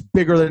Pratt is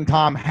bigger than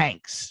Tom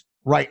Hanks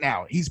right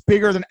now. He's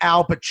bigger than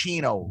Al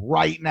Pacino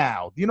right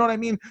now. You know what I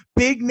mean?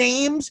 Big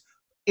names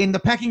in the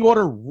pecking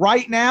order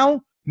right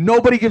now.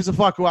 Nobody gives a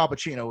fuck who Al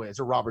Pacino is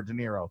or Robert De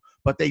Niro.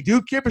 But they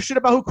do give a shit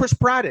about who Chris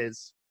Pratt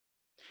is.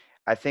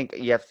 I think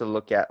you have to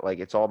look at,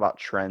 it's all about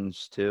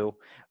trends too.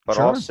 But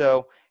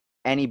also,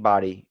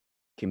 anybody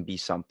can be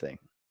something.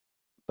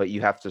 But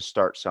you have to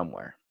start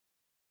somewhere.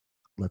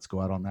 Let's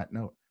go out on that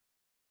note.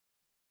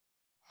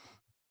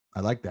 I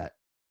like that.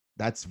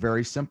 That's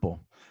very simple.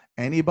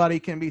 Anybody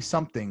can be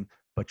something,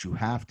 but you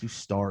have to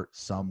start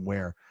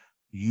somewhere.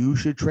 You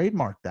should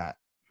trademark that.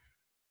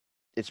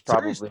 It's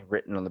probably Seriously.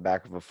 written on the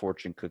back of a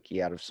fortune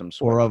cookie out of some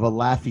sort. Or of a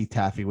Laffy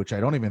Taffy, which I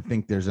don't even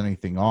think there's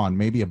anything on.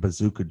 Maybe a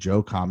Bazooka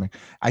Joe comic.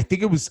 I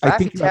think it was. I Laffy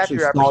think you Taffy actually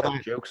wrappers saw have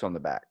that. jokes on the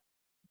back.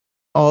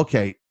 Oh,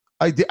 okay.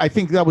 I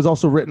think that was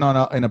also written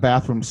on in a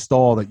bathroom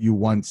stall that you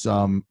once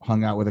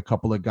hung out with a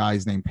couple of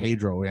guys named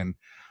Pedro in.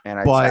 And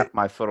I But tapped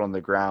my foot on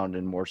the ground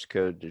in Morse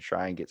code to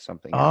try and get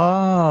something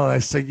out.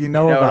 so you You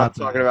know know what I'm about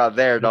talking that. about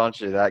there, don't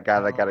you? That guy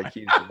that got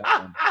accused of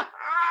that one.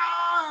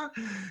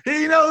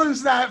 He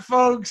knows that,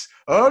 folks.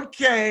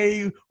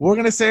 Okay, we're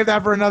gonna save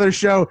that for another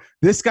show.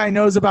 This guy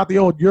knows about the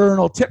old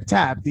urinal tip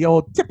tap, the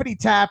old tippity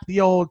tap,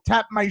 the old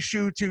tap my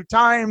shoe 2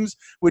 times,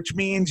 which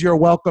means you're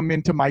welcome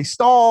into my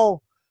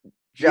stall.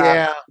 Josh,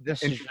 Yeah,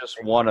 this is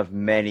just one of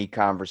many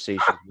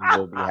conversations we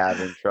will be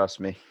having. Trust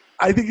me.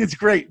 I think it's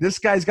great. This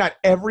guy's got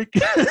every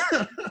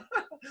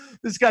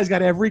this guy's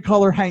got every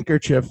color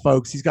handkerchief,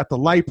 folks. He's got the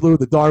light blue,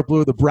 the dark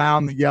blue, the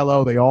brown, the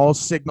yellow. They all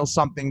signal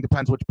something.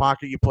 Depends which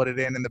pocket you put it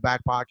in the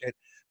back pocket.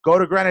 Go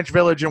to Greenwich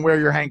Village and wear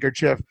your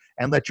handkerchief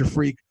and let your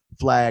freak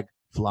flag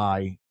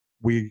fly.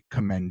 We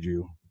commend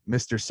you,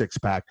 Mr. Six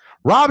Pack.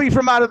 Robbie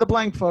from Out of the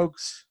Blank,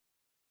 folks.